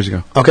 Yeah, 2 years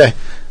ago. Okay.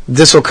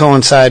 This will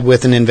coincide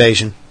with an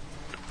invasion.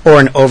 Or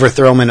an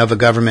overthrowment of a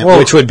government, Well,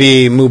 which would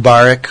be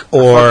Mubarak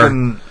or...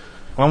 Fucking,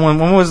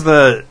 when was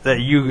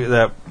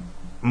that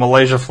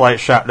Malaysia flight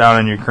shot down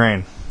in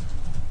Ukraine?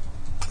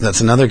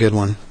 That's another good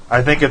one.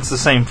 I think it's the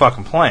same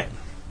fucking plane.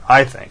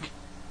 I think.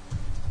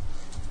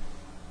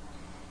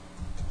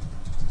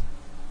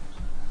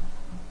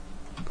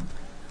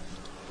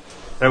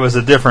 It was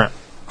a different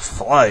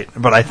flight,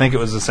 but I think it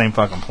was the same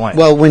fucking plane.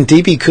 Well, when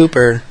D.B.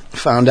 Cooper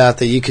found out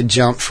that you could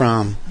jump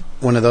from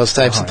one of those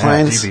types of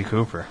planes... D.B.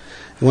 Cooper.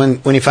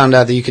 When he found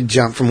out that you could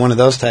jump from one of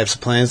those types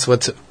of planes,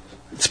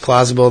 it's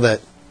plausible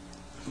that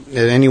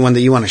anyone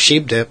that you want to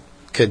sheep dip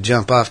could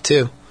jump off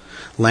too,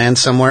 land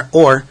somewhere,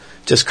 or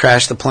just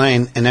crash the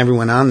plane and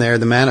everyone on there,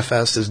 the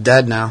manifest, is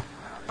dead now.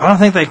 I don't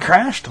think they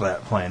crashed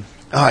that plane.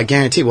 Oh, I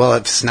guarantee. Well,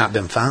 it's not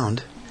been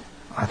found.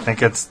 I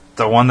think it's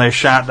the one they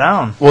shot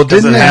down. Well,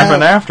 'Cause didn't it they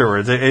happen have-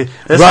 afterwards? This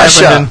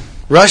happened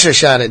Russia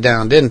shot it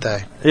down, didn't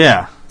they?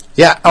 yeah.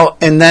 Yeah. Oh,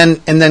 and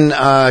then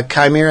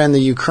Chimera and the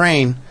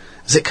Ukraine.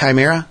 Is it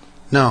Chimera?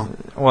 No,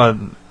 Well,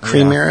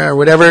 Crimea or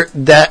whatever.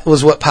 That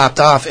was what popped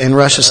off, and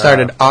Russia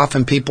started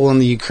offing people in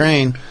the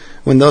Ukraine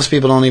when those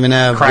people don't even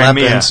have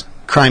Crimea. weapons.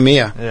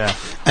 Crimea. Yeah.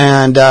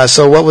 And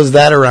so what was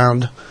that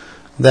around?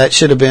 That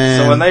should have been...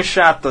 So when they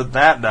shot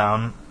that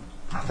down,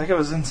 I think it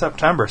was in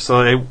September.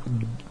 So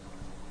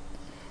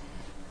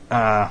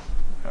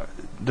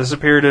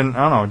disappeared in,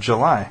 I don't know,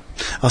 July.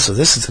 Oh, so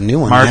this is a new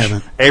one. I March,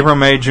 haven't. April,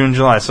 May, June,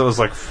 July. So it was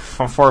like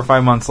 4 or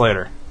 5 months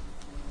later.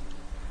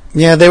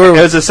 Yeah, they were.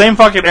 It was the same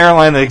fucking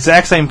airline, the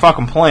exact same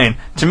fucking plane.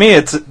 To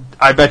me,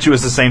 I bet you it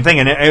was the same thing.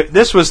 And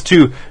this was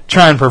to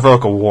try and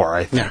provoke a war,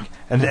 I think.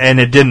 Yeah. And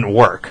it didn't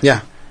work.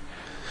 Yeah.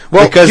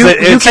 Well, because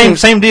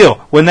same deal.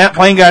 When that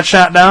plane got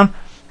shot down,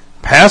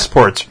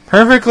 passports,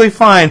 perfectly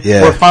fine,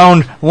 were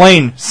found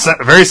laying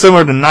very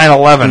similar to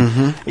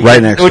 9/11.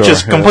 Right next door. Which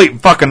is complete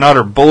fucking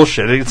utter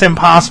bullshit. It's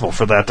impossible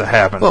for that to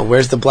happen. Well,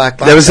 where's the black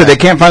box? That was it. They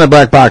can't find the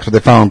black box, but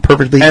they found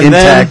perfectly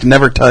intact,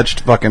 never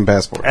touched fucking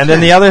passports. And then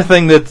the other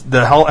thing that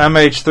the whole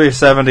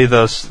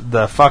MH370,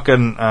 the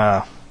fucking,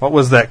 what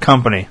was that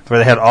company where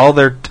they had all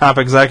their top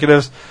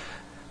executives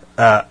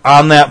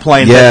on that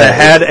plane that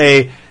had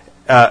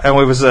and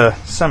it was a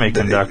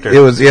semiconductor. It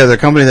was, the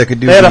company that could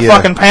do They had a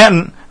fucking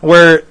patent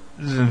where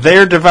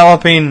they're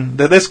developing,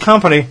 this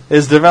company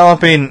is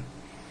developing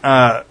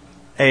a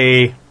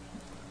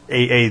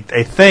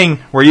thing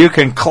where you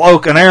can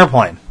cloak an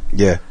airplane.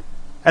 Yeah.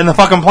 And the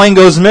fucking plane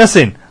goes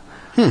missing.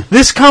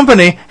 This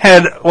company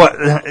had,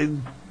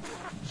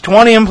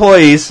 20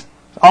 employees,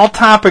 all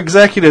top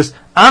executives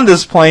on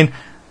this plane.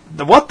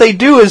 What they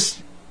do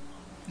is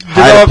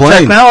develop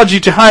technology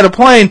to hide a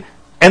plane,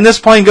 and this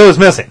plane goes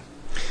missing.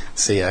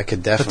 See, I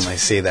could definitely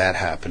see that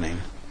happening.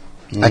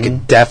 I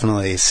could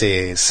definitely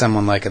see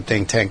someone like a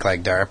think tank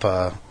like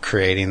DARPA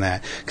creating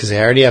that, because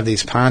they already have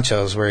these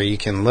ponchos where you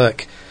can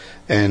look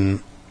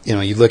and,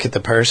 you look at the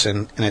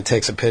person and it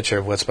takes a picture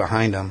of what's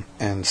behind them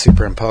and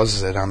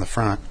superimposes it on the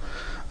front.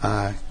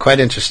 Quite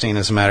interesting,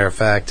 as a matter of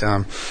fact.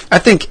 I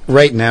think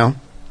right now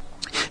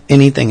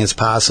anything is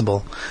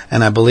possible,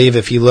 and I believe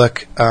if you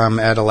look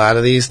at a lot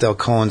of these, they'll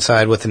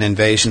coincide with an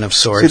invasion of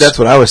sorts. See, that's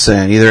what I was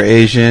saying. Either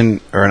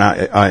Asian or not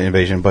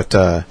invasion, but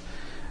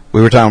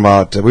we were talking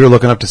about. We were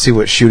looking up to see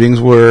what shootings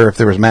were, if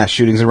there was mass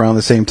shootings around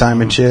the same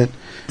time and shit.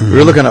 We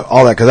were looking at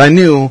all that because I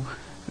knew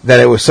that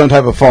it was some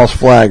type of false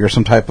flag or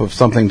some type of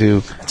something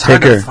to It's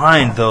hard to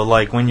find though.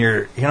 Like when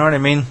you're, you know what I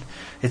mean?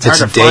 It's hard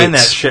to find that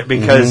shit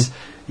because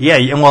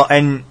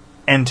and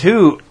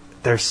two,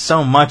 there's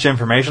so much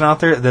information out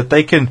there that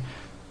they can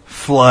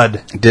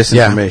flood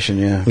disinformation.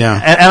 Yeah.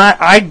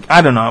 And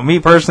I don't know. Me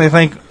personally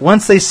think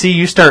once they see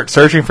you start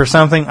searching for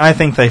something, I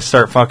think they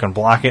start fucking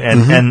blocking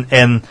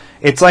and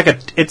it's like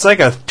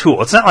a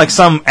tool. It's not like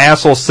some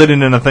asshole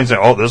sitting in a thing saying,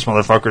 "Oh, this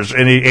motherfucker's,"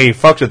 and he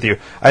fucks with you.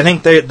 I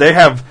think they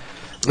have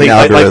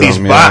like these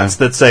bots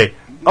that say,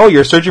 "Oh,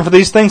 you're searching for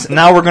these things.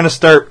 Now we're going to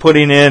start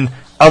putting in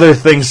other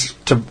things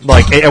to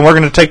and we're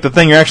going to take the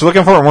thing you're actually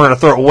looking for and we're going to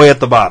throw it way at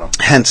the bottom."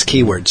 Hence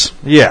keywords.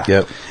 Yeah.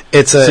 Yep.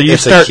 So you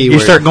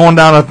start going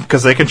down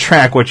because they can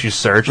track what you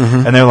search,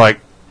 and they're like,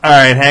 "All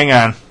right, hang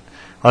on,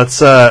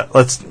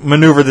 let's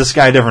maneuver this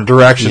guy a different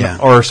direction,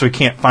 or so we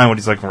can't find what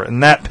he's looking for,"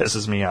 and that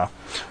pisses me off.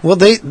 Well,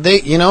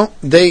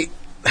 they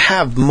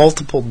have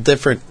multiple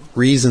different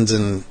reasons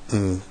and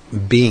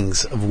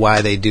beings of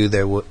why they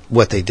do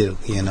what they do.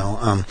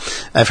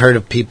 I've heard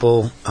of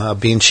people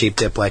being sheep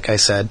dip, like I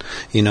said.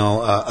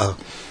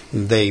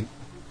 They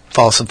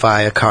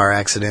falsify a car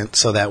accident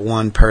so that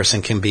one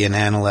person can be an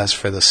analyst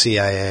for the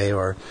CIA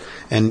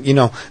and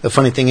the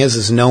funny thing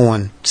is no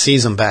one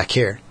sees them back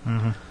here.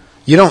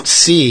 You don't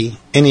see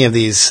any of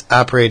these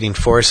operating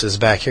forces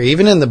back here.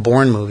 Even in the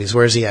Bourne movies,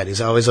 where's he at? He's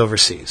always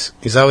overseas.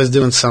 He's always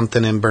doing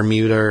something in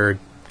Bermuda or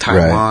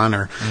Taiwan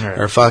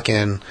or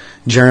fucking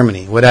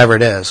Germany, whatever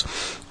it is.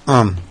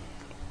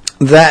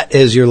 That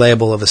is your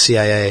label of a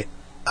CIA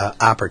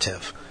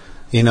operative,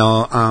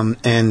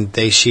 and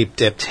they sheep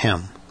dipped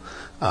him.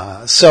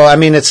 So I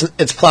mean,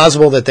 it's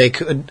plausible that they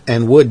could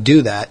and would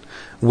do that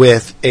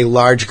with a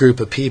large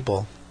group of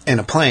people in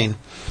a plane.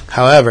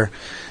 However,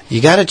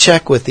 you got to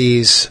check with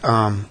these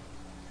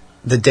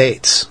the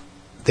dates.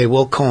 They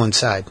will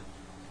coincide,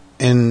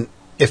 and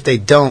if they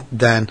don't,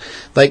 then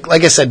like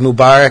I said,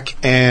 Mubarak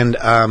and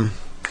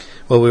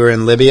we were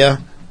in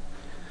Libya,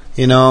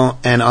 and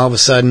all of a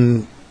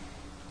sudden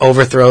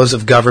overthrows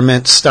of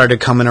governments started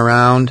coming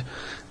around,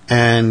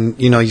 and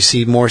you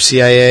see more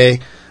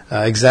CIA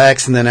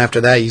execs, and then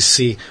after that you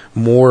see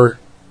more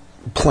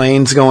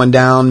planes going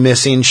down,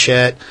 missing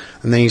shit,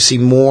 and then you see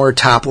more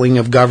toppling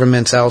of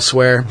governments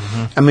elsewhere.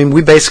 I mean,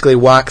 we basically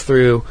walked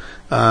through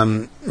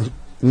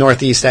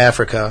Northeast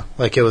Africa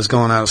like it was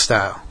going out of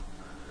style.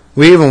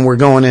 We even were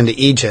going into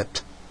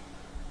Egypt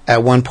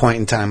at one point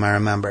in time, I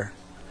remember.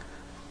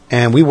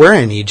 And we were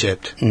in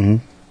Egypt.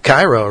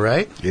 Cairo,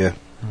 right? Yeah.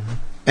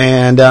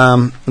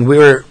 And we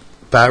were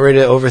about ready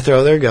to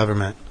overthrow their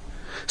government.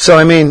 So,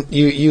 I mean,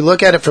 you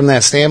look at it from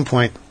that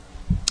standpoint,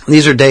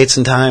 these are dates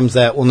and times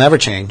that will never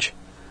change.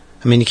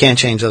 I mean, you can't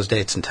change those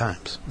dates and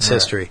times. It's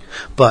history.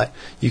 But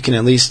you can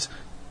at least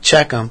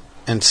check them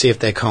and see if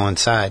they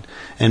coincide.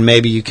 And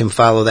maybe you can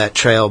follow that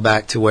trail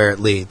back to where it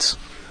leads.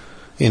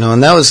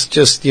 And that was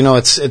just,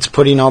 it's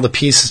putting all the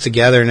pieces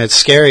together, and it's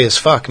scary as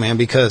fuck, man,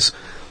 because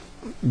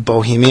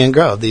Bohemian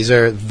Grove, these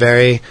are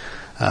very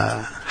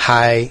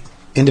high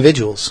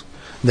individuals.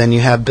 Then you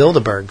have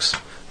Bilderbergs,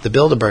 the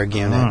Bilderberg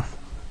unit.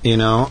 You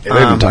know, Yeah, we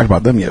haven't talked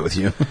about them yet with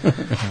you.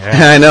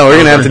 I know we're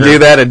gonna have to do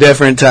that a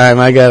different time.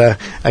 I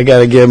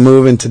gotta get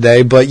moving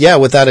today. But yeah,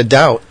 without a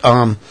doubt,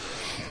 like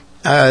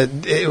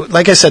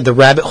I said, the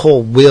rabbit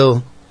hole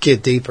will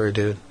get deeper,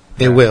 dude.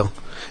 It will.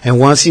 And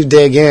once you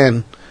dig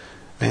in,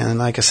 man,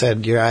 like I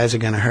said, your eyes are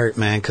gonna hurt,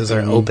 man, because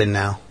they're open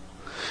now.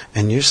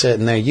 And you're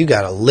sitting there, you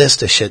got a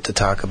list of shit to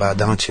talk about,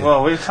 don't you?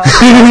 Well, we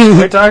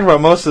talked about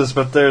most of this,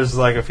 but there's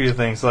like a few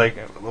things, like,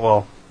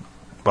 well,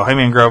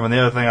 Bohemian Grove, and the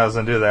other thing I was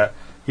going to do that,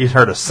 you've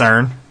heard of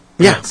CERN?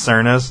 Yeah. What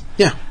CERN is?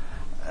 Yeah.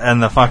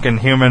 And the fucking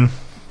human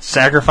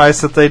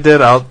sacrifice that they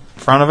did out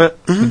front of it,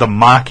 the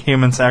mock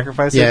human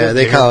sacrifice. Yeah,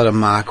 they call it a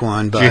mock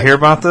one. But did you hear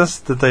about this?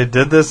 That they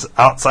did this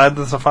outside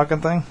this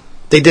fucking thing?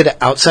 They did it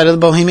outside of the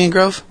Bohemian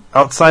Grove?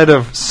 Outside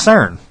of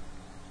CERN.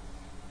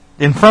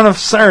 In front of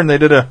CERN, they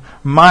did a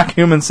mock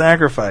human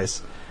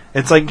sacrifice.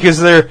 It's like, because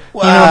they're,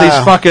 you know,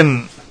 these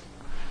fucking,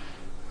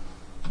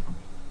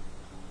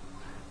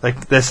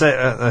 like, they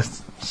say,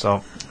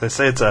 so, they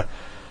say it's a,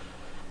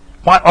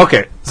 why,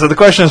 okay, so the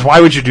question is,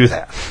 why would you do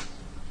that?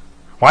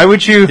 Why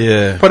would you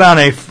put on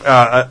a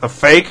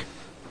fake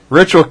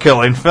ritual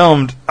killing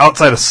filmed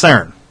outside of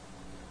CERN?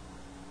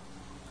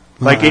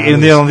 Like, you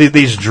know,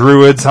 these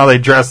druids, how they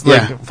dress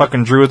like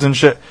fucking druids and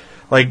shit.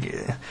 Like,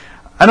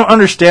 I don't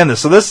understand this.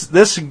 So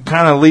this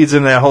kind of leads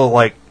into that whole,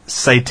 like,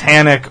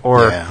 satanic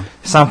or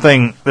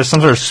something. There's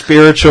some sort of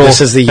spiritual.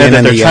 This is the yin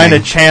and the yang. They're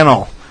trying to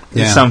channel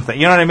something.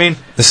 You know what I mean?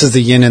 This is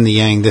the yin and the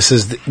yang.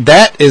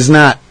 That is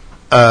not.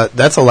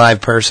 That's a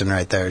live person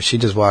right there. She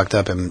just walked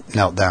up and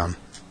knelt down.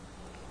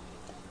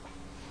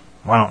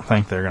 Well, I don't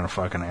think they're gonna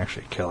fucking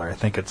actually kill her. I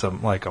think it's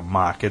like a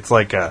mock. It's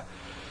like a.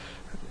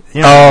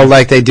 You know,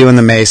 like they do in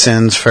the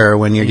Masons for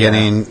when you're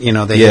getting, you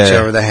know, they hit you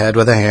over the head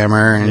with a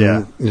hammer and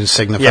you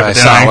signify but they don't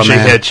Solomon.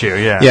 actually hit you,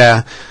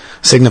 Yeah,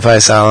 signify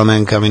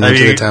Solomon coming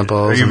into the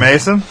temples. Are you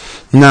Mason?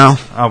 No.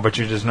 Oh, but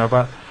you just know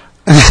about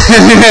it?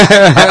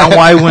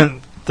 I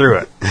went through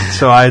it.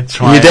 So I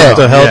tried. You did? What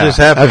the hell just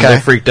happened? Okay. They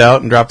freaked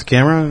out and dropped the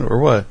camera, or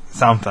what?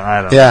 Something,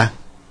 I don't know. Yeah.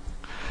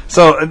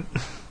 So,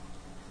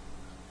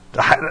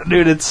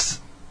 dude, there's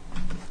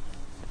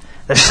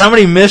so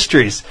many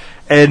mysteries.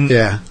 And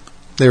yeah.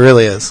 There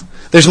really is.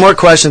 There's more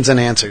questions than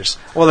answers.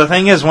 Well, the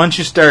thing is, once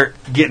you start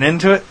getting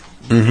into it,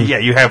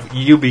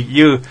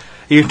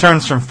 you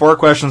turns from 4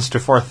 questions to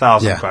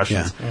 4,000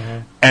 questions.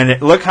 Yeah.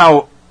 And look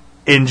how,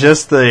 in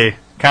just the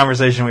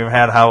conversation we've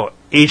had, how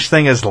each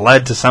thing has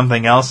led to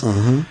something else.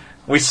 Mm-hmm.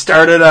 We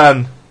started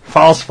on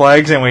false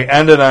flags and we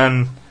ended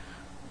on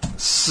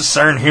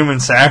CERN human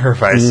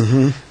sacrifice,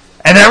 and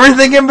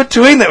everything in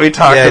between that we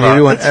talked about.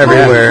 We went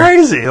everywhere.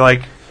 Crazy,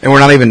 like. And we're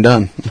not even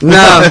done. No,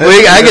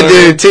 I could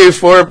do 2,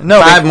 4,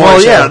 5 more.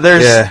 Well,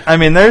 yeah, I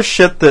mean, there's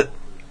shit that,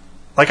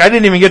 like, I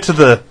didn't even get to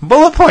the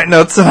bullet point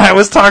notes that I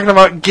was talking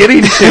about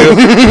getting to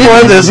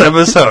for this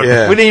episode.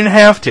 Yeah. We didn't even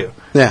have to.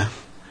 Yeah.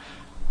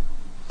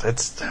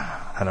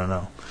 I don't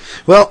know.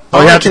 Well,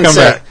 all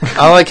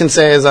I can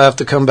say is I have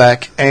to come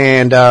back.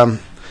 And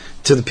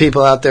to the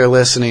people out there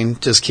listening,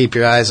 just keep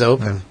your eyes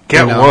open.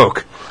 Get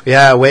woke.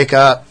 Yeah, wake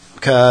up,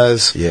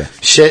 because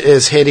shit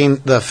is hitting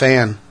the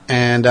fan.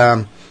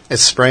 And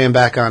it's spraying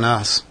back on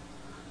us.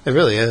 It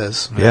really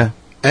is. Yeah.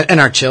 And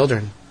our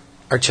children.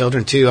 Our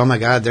children, too. Oh, my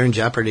God, they're in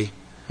jeopardy.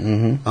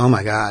 Mm-hmm. Oh,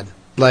 my God.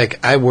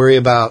 Like, I worry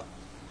about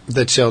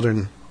the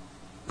children.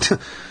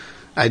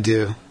 I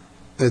do.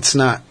 It's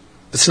not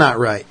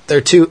right.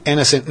 They're too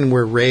innocent, and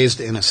we're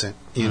raised innocent,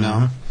 you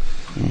know?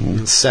 Mm-hmm.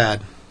 It's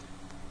sad.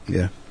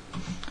 Yeah.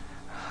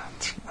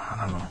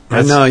 I don't know.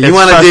 I know. You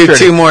want to do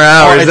 2 more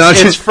hours, don't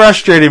you? It's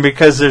frustrating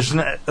because there's,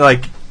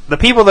 like, the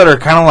people that are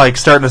kind of, like,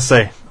 starting to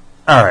say,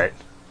 all right,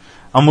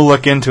 I'm going to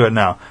look into it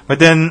now. But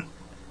then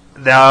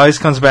that always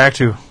comes back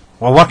to,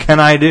 well, what can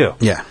I do?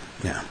 Yeah.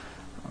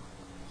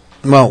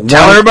 Well,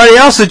 tell everybody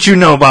else that you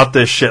know about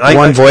this shit.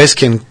 One voice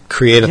can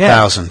create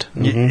 1,000.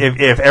 Mm-hmm.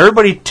 If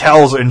everybody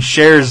tells and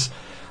shares,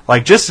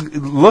 like, just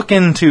look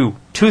into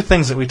 2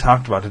 things that we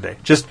talked about today.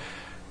 Just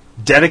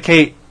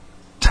dedicate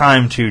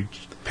time to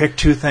pick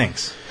 2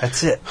 things.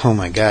 That's it. Oh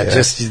my God!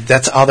 Yeah.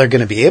 That's all they're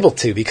going to be able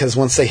to, because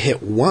once they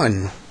hit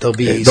 1, they'll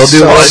do like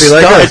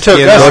us.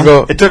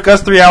 It took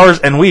us 3 hours,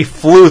 and we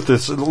flew through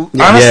this.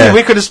 Honestly,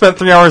 we could have spent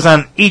 3 hours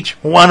on each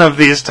one of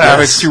these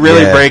topics to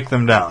really break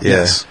them down.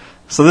 Yes.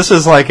 So this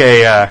is like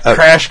a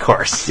crash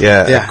course.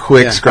 Yeah, a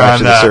quick scratch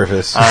of the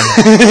surface.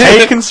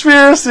 Hate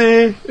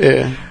conspiracy.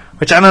 Yeah.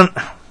 Which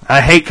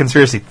I hate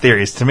conspiracy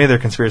theories. To me, they're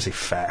conspiracy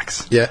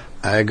facts. Yeah,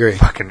 I agree.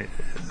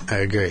 I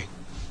agree.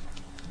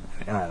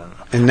 I don't know.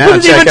 And now we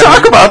didn't even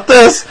talk about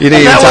this. You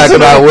didn't even talk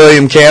about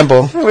William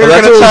Campbell. That's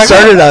what we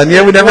started on.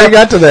 Yeah, we never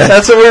got to that.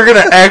 That's what we were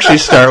going to actually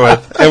start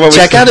with.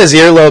 Check out his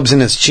earlobes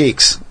and his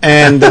cheeks,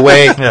 and the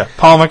way. Yeah,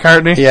 Paul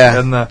McCartney.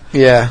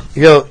 Yeah,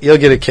 you'll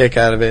get a kick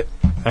out of it.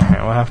 All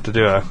right, we'll have to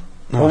do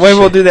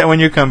we'll do that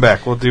when you come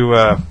back. We'll do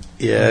the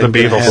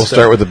Beatles. We'll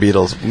start with the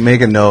Beatles.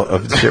 Make a note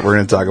of the shit we're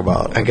going to talk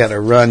about. I got to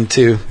run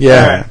too.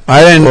 Yeah, right.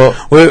 I didn't.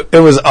 It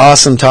was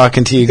awesome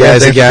talking to you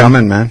guys again. Thanks for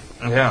coming, man.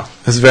 Yeah.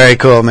 It's very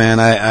cool, man.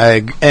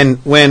 And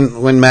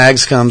when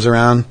Mags comes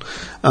around,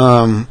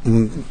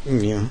 and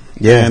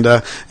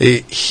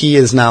he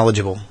is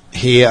knowledgeable.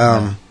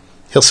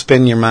 He'll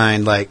spin your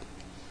mind like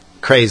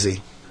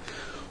crazy.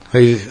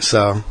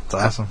 So it's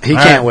awesome. He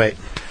can't wait.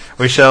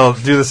 We shall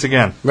do this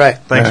again. Right.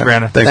 Thanks,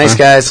 Brandon. Thanks,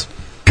 guys.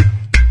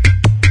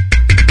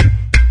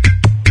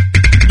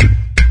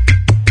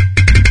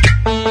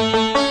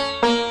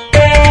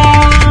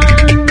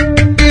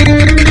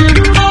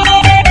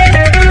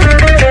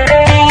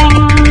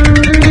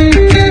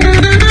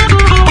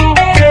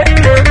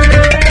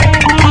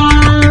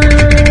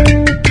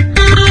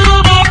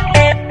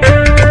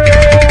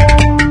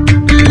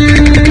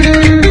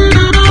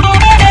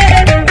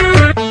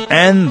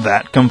 And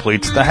that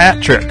completes the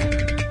hat trick.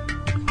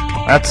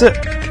 That's it.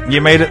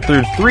 You made it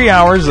through 3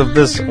 hours of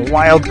this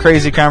wild,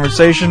 crazy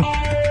conversation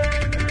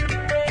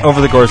over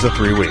the course of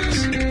 3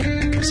 weeks.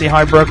 See how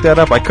I broke that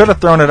up? I could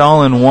have thrown it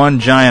all in one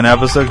giant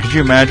episode. Could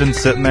you imagine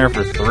sitting there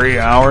for 3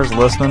 hours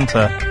listening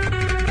to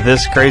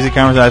this crazy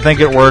conversation? I think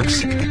it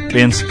works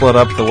being split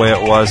up the way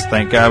it was.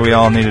 Thank God we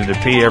all needed to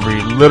pee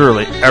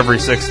literally every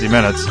 60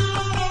 minutes.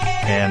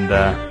 And,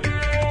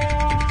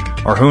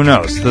 or who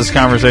knows? This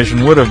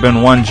conversation would have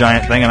been one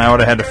giant thing, and I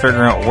would have had to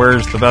figure out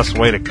where's the best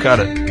way to cut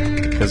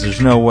it, because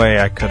there's no way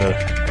I could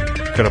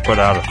have put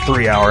out a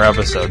 3-hour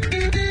episode.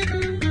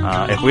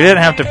 If we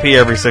didn't have to pee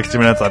every 60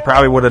 minutes, I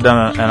probably would have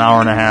done an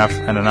hour and a half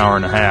and an hour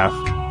and a half.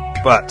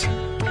 But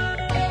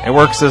it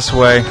works this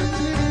way.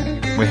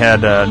 We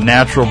had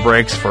natural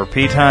breaks for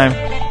pee time,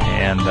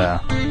 and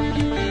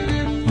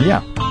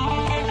yeah,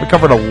 we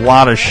covered a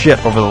lot of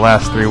shit over the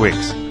last 3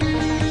 weeks.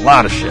 A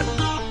lot of shit.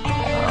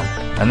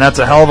 And that's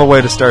a hell of a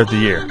way to start the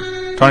year.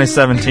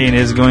 2017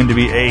 is going to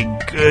be a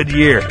good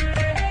year.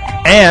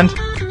 And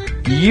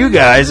you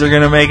guys are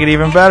going to make it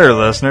even better,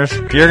 listeners.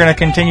 You're going to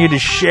continue to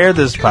share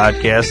this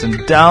podcast and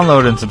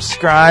download and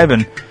subscribe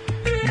and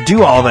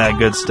do all that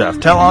good stuff.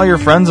 Tell all your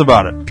friends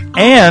about it.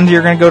 And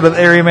you're going to go to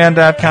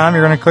theairyman.com,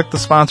 you're going to click the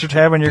sponsor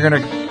tab, and you're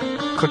going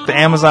to click the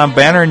Amazon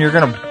banner, and you're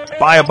going to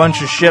buy a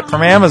bunch of shit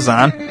from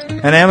Amazon.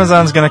 And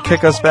Amazon's going to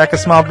kick us back a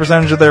small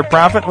percentage of their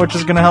profit, which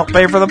is going to help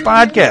pay for the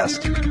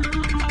podcast.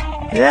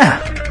 Yeah,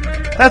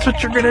 that's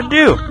what you're going to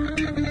do.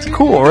 It's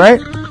cool, right?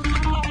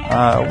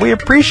 We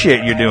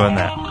appreciate you doing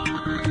that.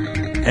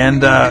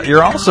 And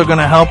you're also going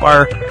to help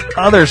our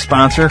other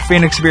sponsor,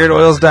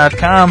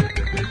 PhoenixBeardOils.com,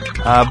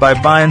 by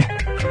buying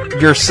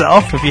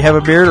yourself, if you have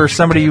a beard, or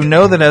somebody you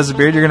know that has a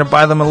beard, you're going to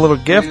buy them a little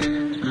gift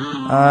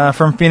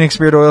from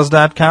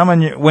PhoenixBeardOils.com.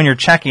 And when you're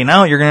checking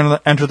out, you're going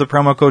to enter the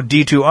promo code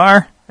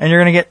D2R, and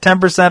you're going to get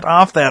 10%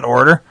 off that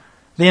order,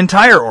 the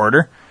entire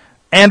order,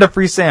 and a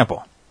free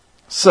sample.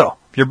 So,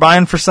 if you're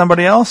buying for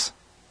somebody else,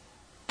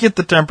 get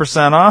the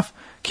 10% off,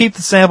 keep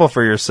the sample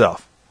for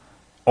yourself.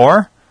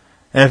 Or,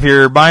 if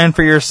you're buying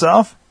for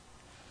yourself,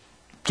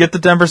 get the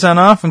 10%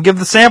 off and give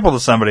the sample to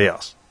somebody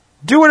else.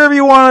 Do whatever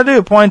you want to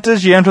do. Point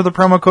is, you enter the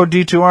promo code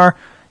D2R,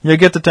 you'll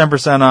get the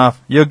 10%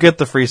 off, you'll get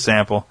the free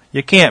sample.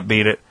 You can't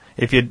beat it.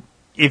 If you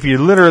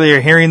literally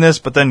are hearing this,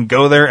 but then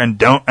go there and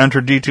don't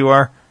enter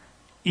D2R,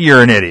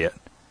 you're an idiot.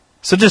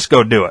 So just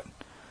go do it.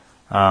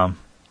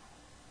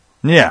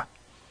 Yeah.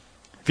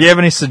 If you have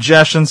any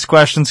suggestions,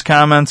 questions,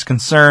 comments,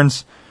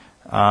 concerns,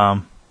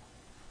 email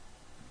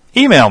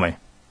me.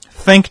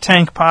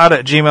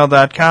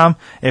 thinktankpod@gmail.com.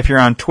 If you're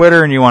on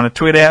Twitter and you want to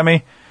tweet at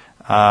me,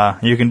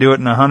 you can do it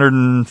in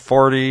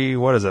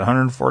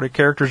 140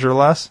 characters or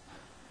less.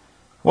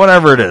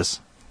 Whatever it is.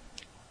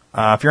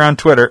 If you're on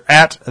Twitter,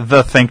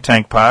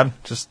 @TheThinkTankPod,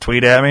 just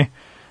tweet at me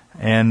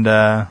and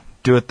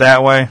do it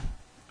that way.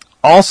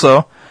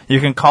 Also, you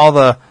can call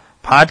the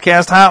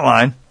podcast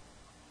hotline,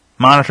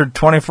 monitored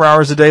 24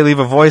 hours a day, leave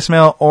a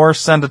voicemail, or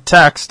send a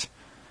text.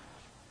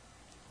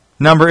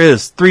 Number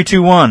is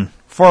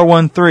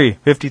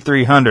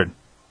 321-413-5300.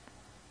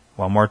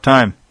 One more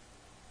time.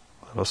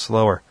 A little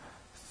slower.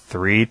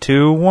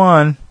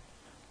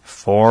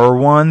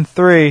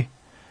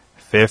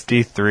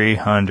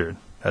 321-413-5300.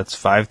 That's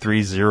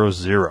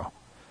 5300.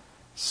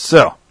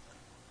 So,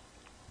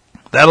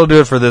 that'll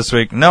do it for this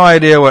week. No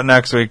idea what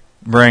next week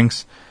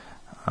brings.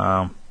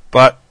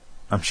 But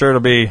I'm sure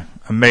it'll be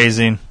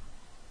amazing,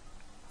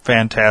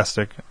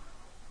 fantastic,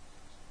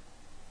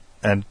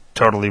 and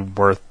totally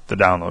worth the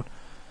download.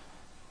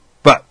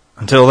 But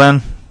until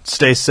then,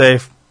 stay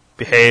safe,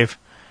 behave,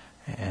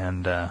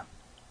 and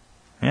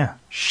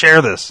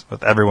share this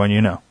with everyone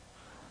you know.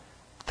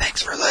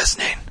 Thanks for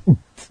listening.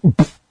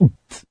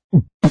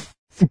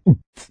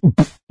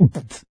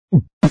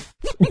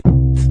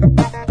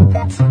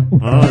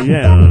 Oh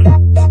yeah.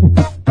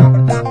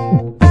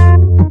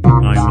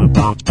 I'm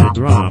about to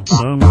drop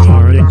some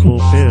particle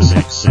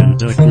physics in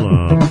the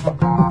club.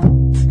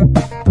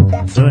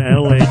 The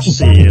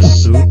LHC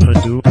is super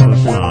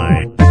duper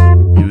fly.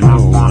 You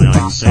know what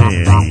I'm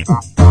saying.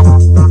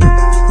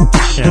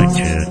 Check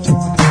it.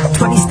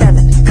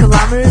 27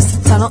 kilometers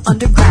of tunnel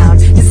underground,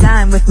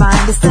 designed with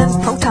mind to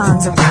send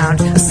protons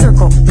around. A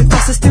circle that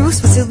crosses through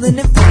Switzerland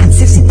and France.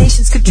 60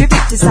 nations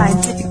contribute to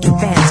scientific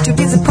advance. 2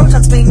 billion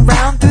protons swing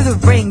round through the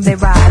ring they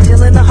ride,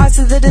 till in the hearts rest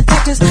of the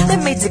detectors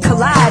that made it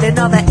collide, and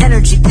all that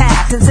energy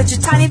packed, and such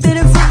a tiny bit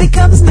of room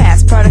becomes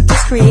mass. Product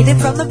is created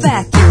from the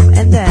vacuum,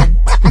 and then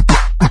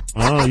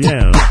oh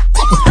yeah.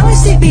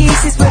 LHCb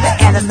is where the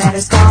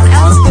antimatter's gone.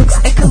 Alice looks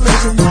at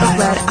collisions of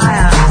red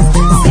ions.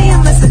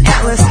 CMS and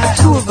Atlas are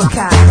two of a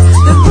kind.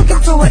 They're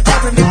looking for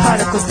whatever new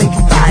particles they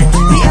can find.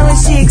 The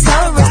LHC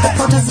accelerates the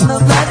protons in the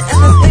lead, and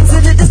the things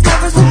that it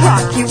discovers will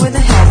rock you in the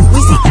head.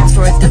 We see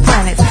asteroids and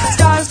planets,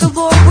 stars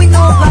galore. We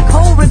know a black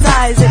hole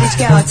resides at each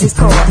galaxy's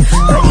core.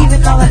 But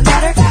even all that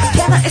matter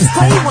cannot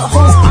explain what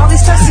holds all these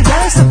stars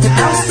together. Something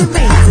else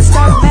remains. The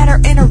star matter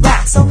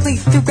interacts only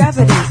through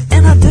gravity.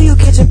 And how do you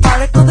catch a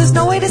particle? There's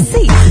no way to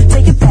see.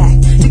 Take it back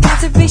to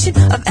conservation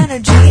of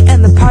energy,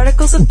 and the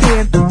particles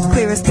appear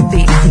clear as can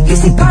be. You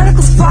see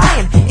particles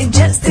flying in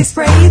jets they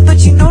spray, but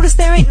you notice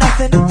there ain't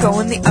nothing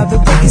going the other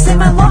way. You say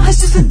my law has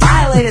just been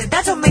violated.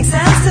 That don't make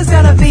sense. There's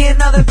gotta be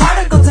another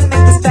particle to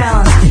make this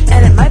balance,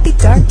 and it might be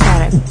dark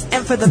matter.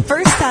 And for the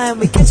first time,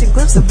 we catch a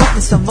glimpse of what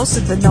is from most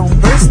of the known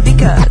verse,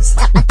 because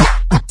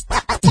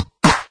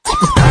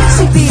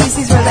LHCb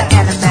sees where the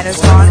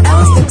antimatter's gone.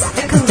 Alice looks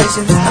at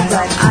collisions of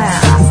red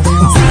ions.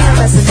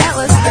 CMS and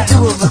Atlas are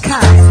two of a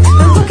kind.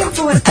 They're looking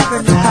for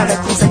whatever new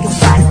particles they can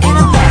find.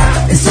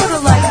 Antimatter is sort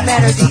of like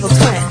matter's evil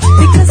twin,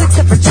 because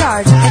except for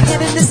charge and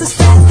hiddenness of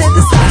spin, they're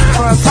the same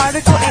for a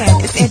particle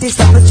and its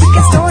anti-self. But you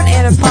can store an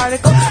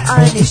antiparticle on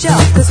any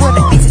shelf, because when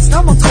it meets its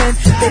normal twin,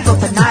 they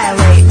both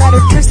annihilate.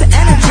 Matter turns to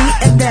energy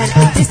and then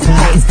it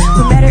dissipates.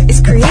 When matter is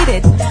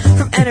created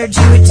from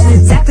energy, which is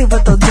exactly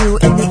what they'll do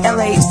in the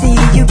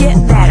LHC, you get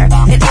matter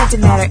and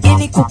antimatter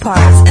in equal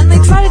parts. And they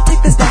try to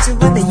take this back to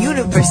when the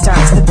universe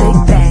starts, the Big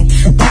Bang,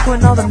 back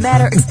when all the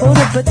matter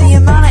exploded. But the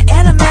amount of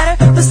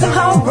antimatter was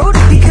somehow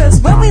eroded, because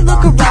when we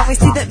look around we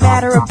see that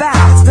matter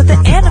abounds, but the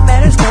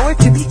antimatter's nowhere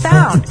to be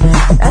found.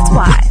 That's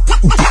why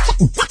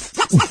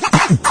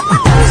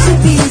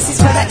LHCb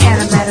sees where the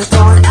antimatter's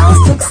gone.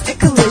 Alice looks at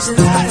collisions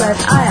of lead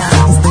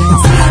ions.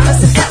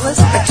 CMS and Atlas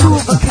are two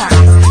of a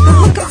kind.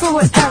 They're looking for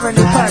whatever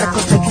new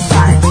particles they can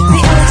find.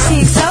 The LHC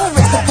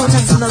accelerates the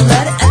protons in the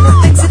lead, and the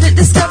things that it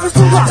discovers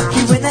will rock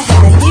you in the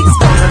head. And he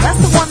explodes, and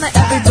that's the one that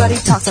everybody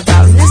talks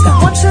about. And it's the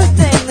one sure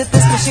thing that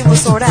this machine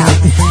will sort out.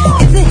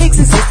 If the Higgs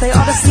exists, they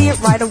ought to see it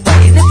right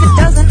away. And if it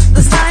doesn't,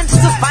 the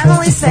scientists will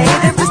finally say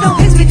there is no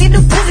Higgs. We need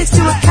no physics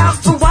to account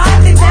for why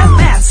things have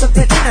mass.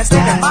 Something in our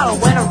standard model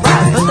went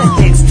awry. But the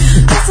Higgs,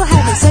 I still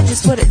haven't said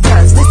just what it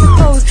does. They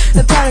suppose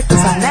the particles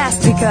are mass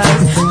because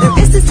there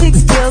is this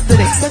Higgs field that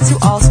extends to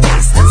all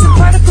space. And some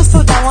particles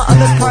slow down while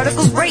other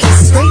particles race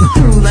straight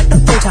through like the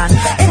photon.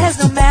 It has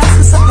no mass,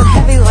 but something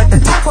heavy like the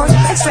top or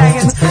X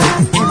dragons.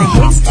 And the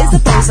Higgs is the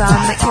boson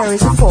that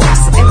carries a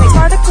force. It makes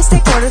particles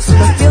take orders from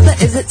the field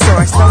that is its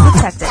source. They'll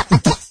detect it.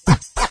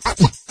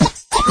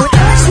 When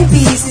LHCb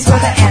sees where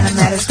the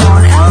antimatter's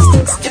gone, Alice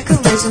looks at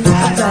collisions of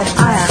red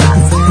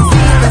ions.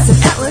 CMS and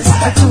Atlas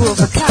are two of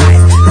a kind.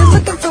 They're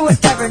looking for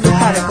whatever new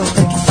particles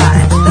they can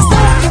find. The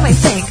same you may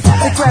think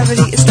that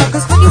gravity is strong,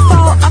 'cause when you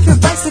fall off your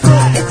bicycle,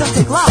 it don't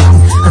take long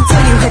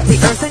until you hit the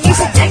earth and you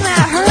say, dang,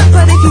 that hurt.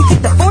 But if you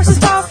think the force is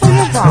powerful,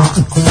 you're wrong.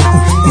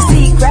 You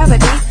see,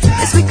 gravity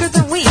is weaker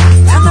than weak,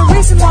 and the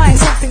reason why is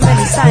something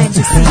many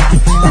scientists seek.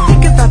 They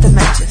think about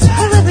dimensions.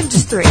 We live in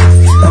just 3,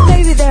 but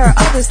maybe there are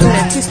others that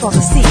are too small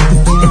to see.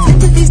 It's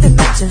into these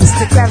dimensions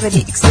that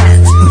gravity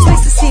extends, which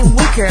makes it seem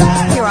weaker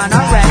here on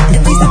our end.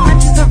 And these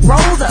dimensions are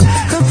rolled up,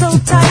 curled so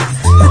tight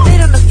that they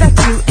don't affect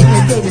you in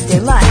your day-to-day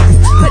life.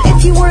 But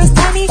if you were as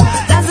tiny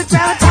as a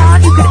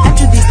graviton, you could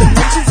enter these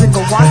dimensions and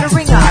go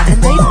wandering on,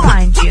 and they'd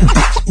find you.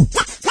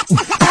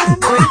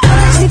 When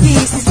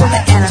LHCb sees where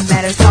the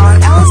antimatter's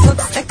gone, Alice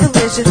looks at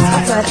collisions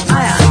of red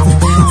ions.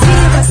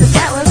 CMS and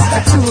Atlas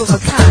are two of a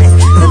kind.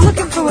 They're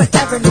looking for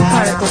whatever new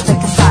particles they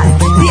can find.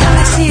 The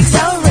LHC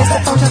accelerates the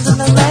photons in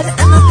the lead,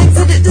 and the things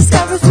that it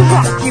discovers will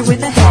rock you in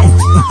the head.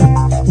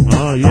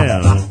 Oh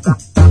yeah.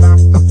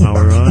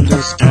 Our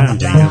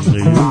understanding of the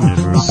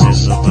universe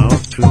is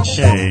about to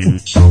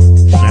change.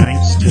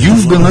 Thanks to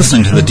You've been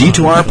listening to the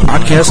D2R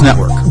Podcast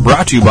Network,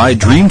 brought to you by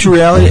Dream to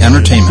Reality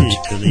Entertainment.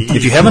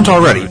 If you haven't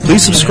already,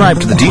 please subscribe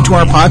to the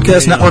D2R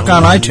Podcast Network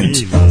on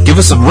iTunes. Give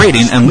us a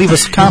rating and leave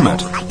us a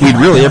comment. We'd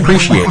really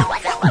appreciate it.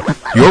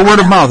 Your word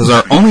of mouth is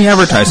our only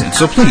advertising,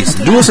 so please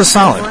do us a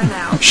solid.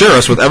 Share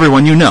us with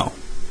everyone you know.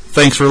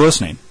 Thanks for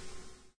listening.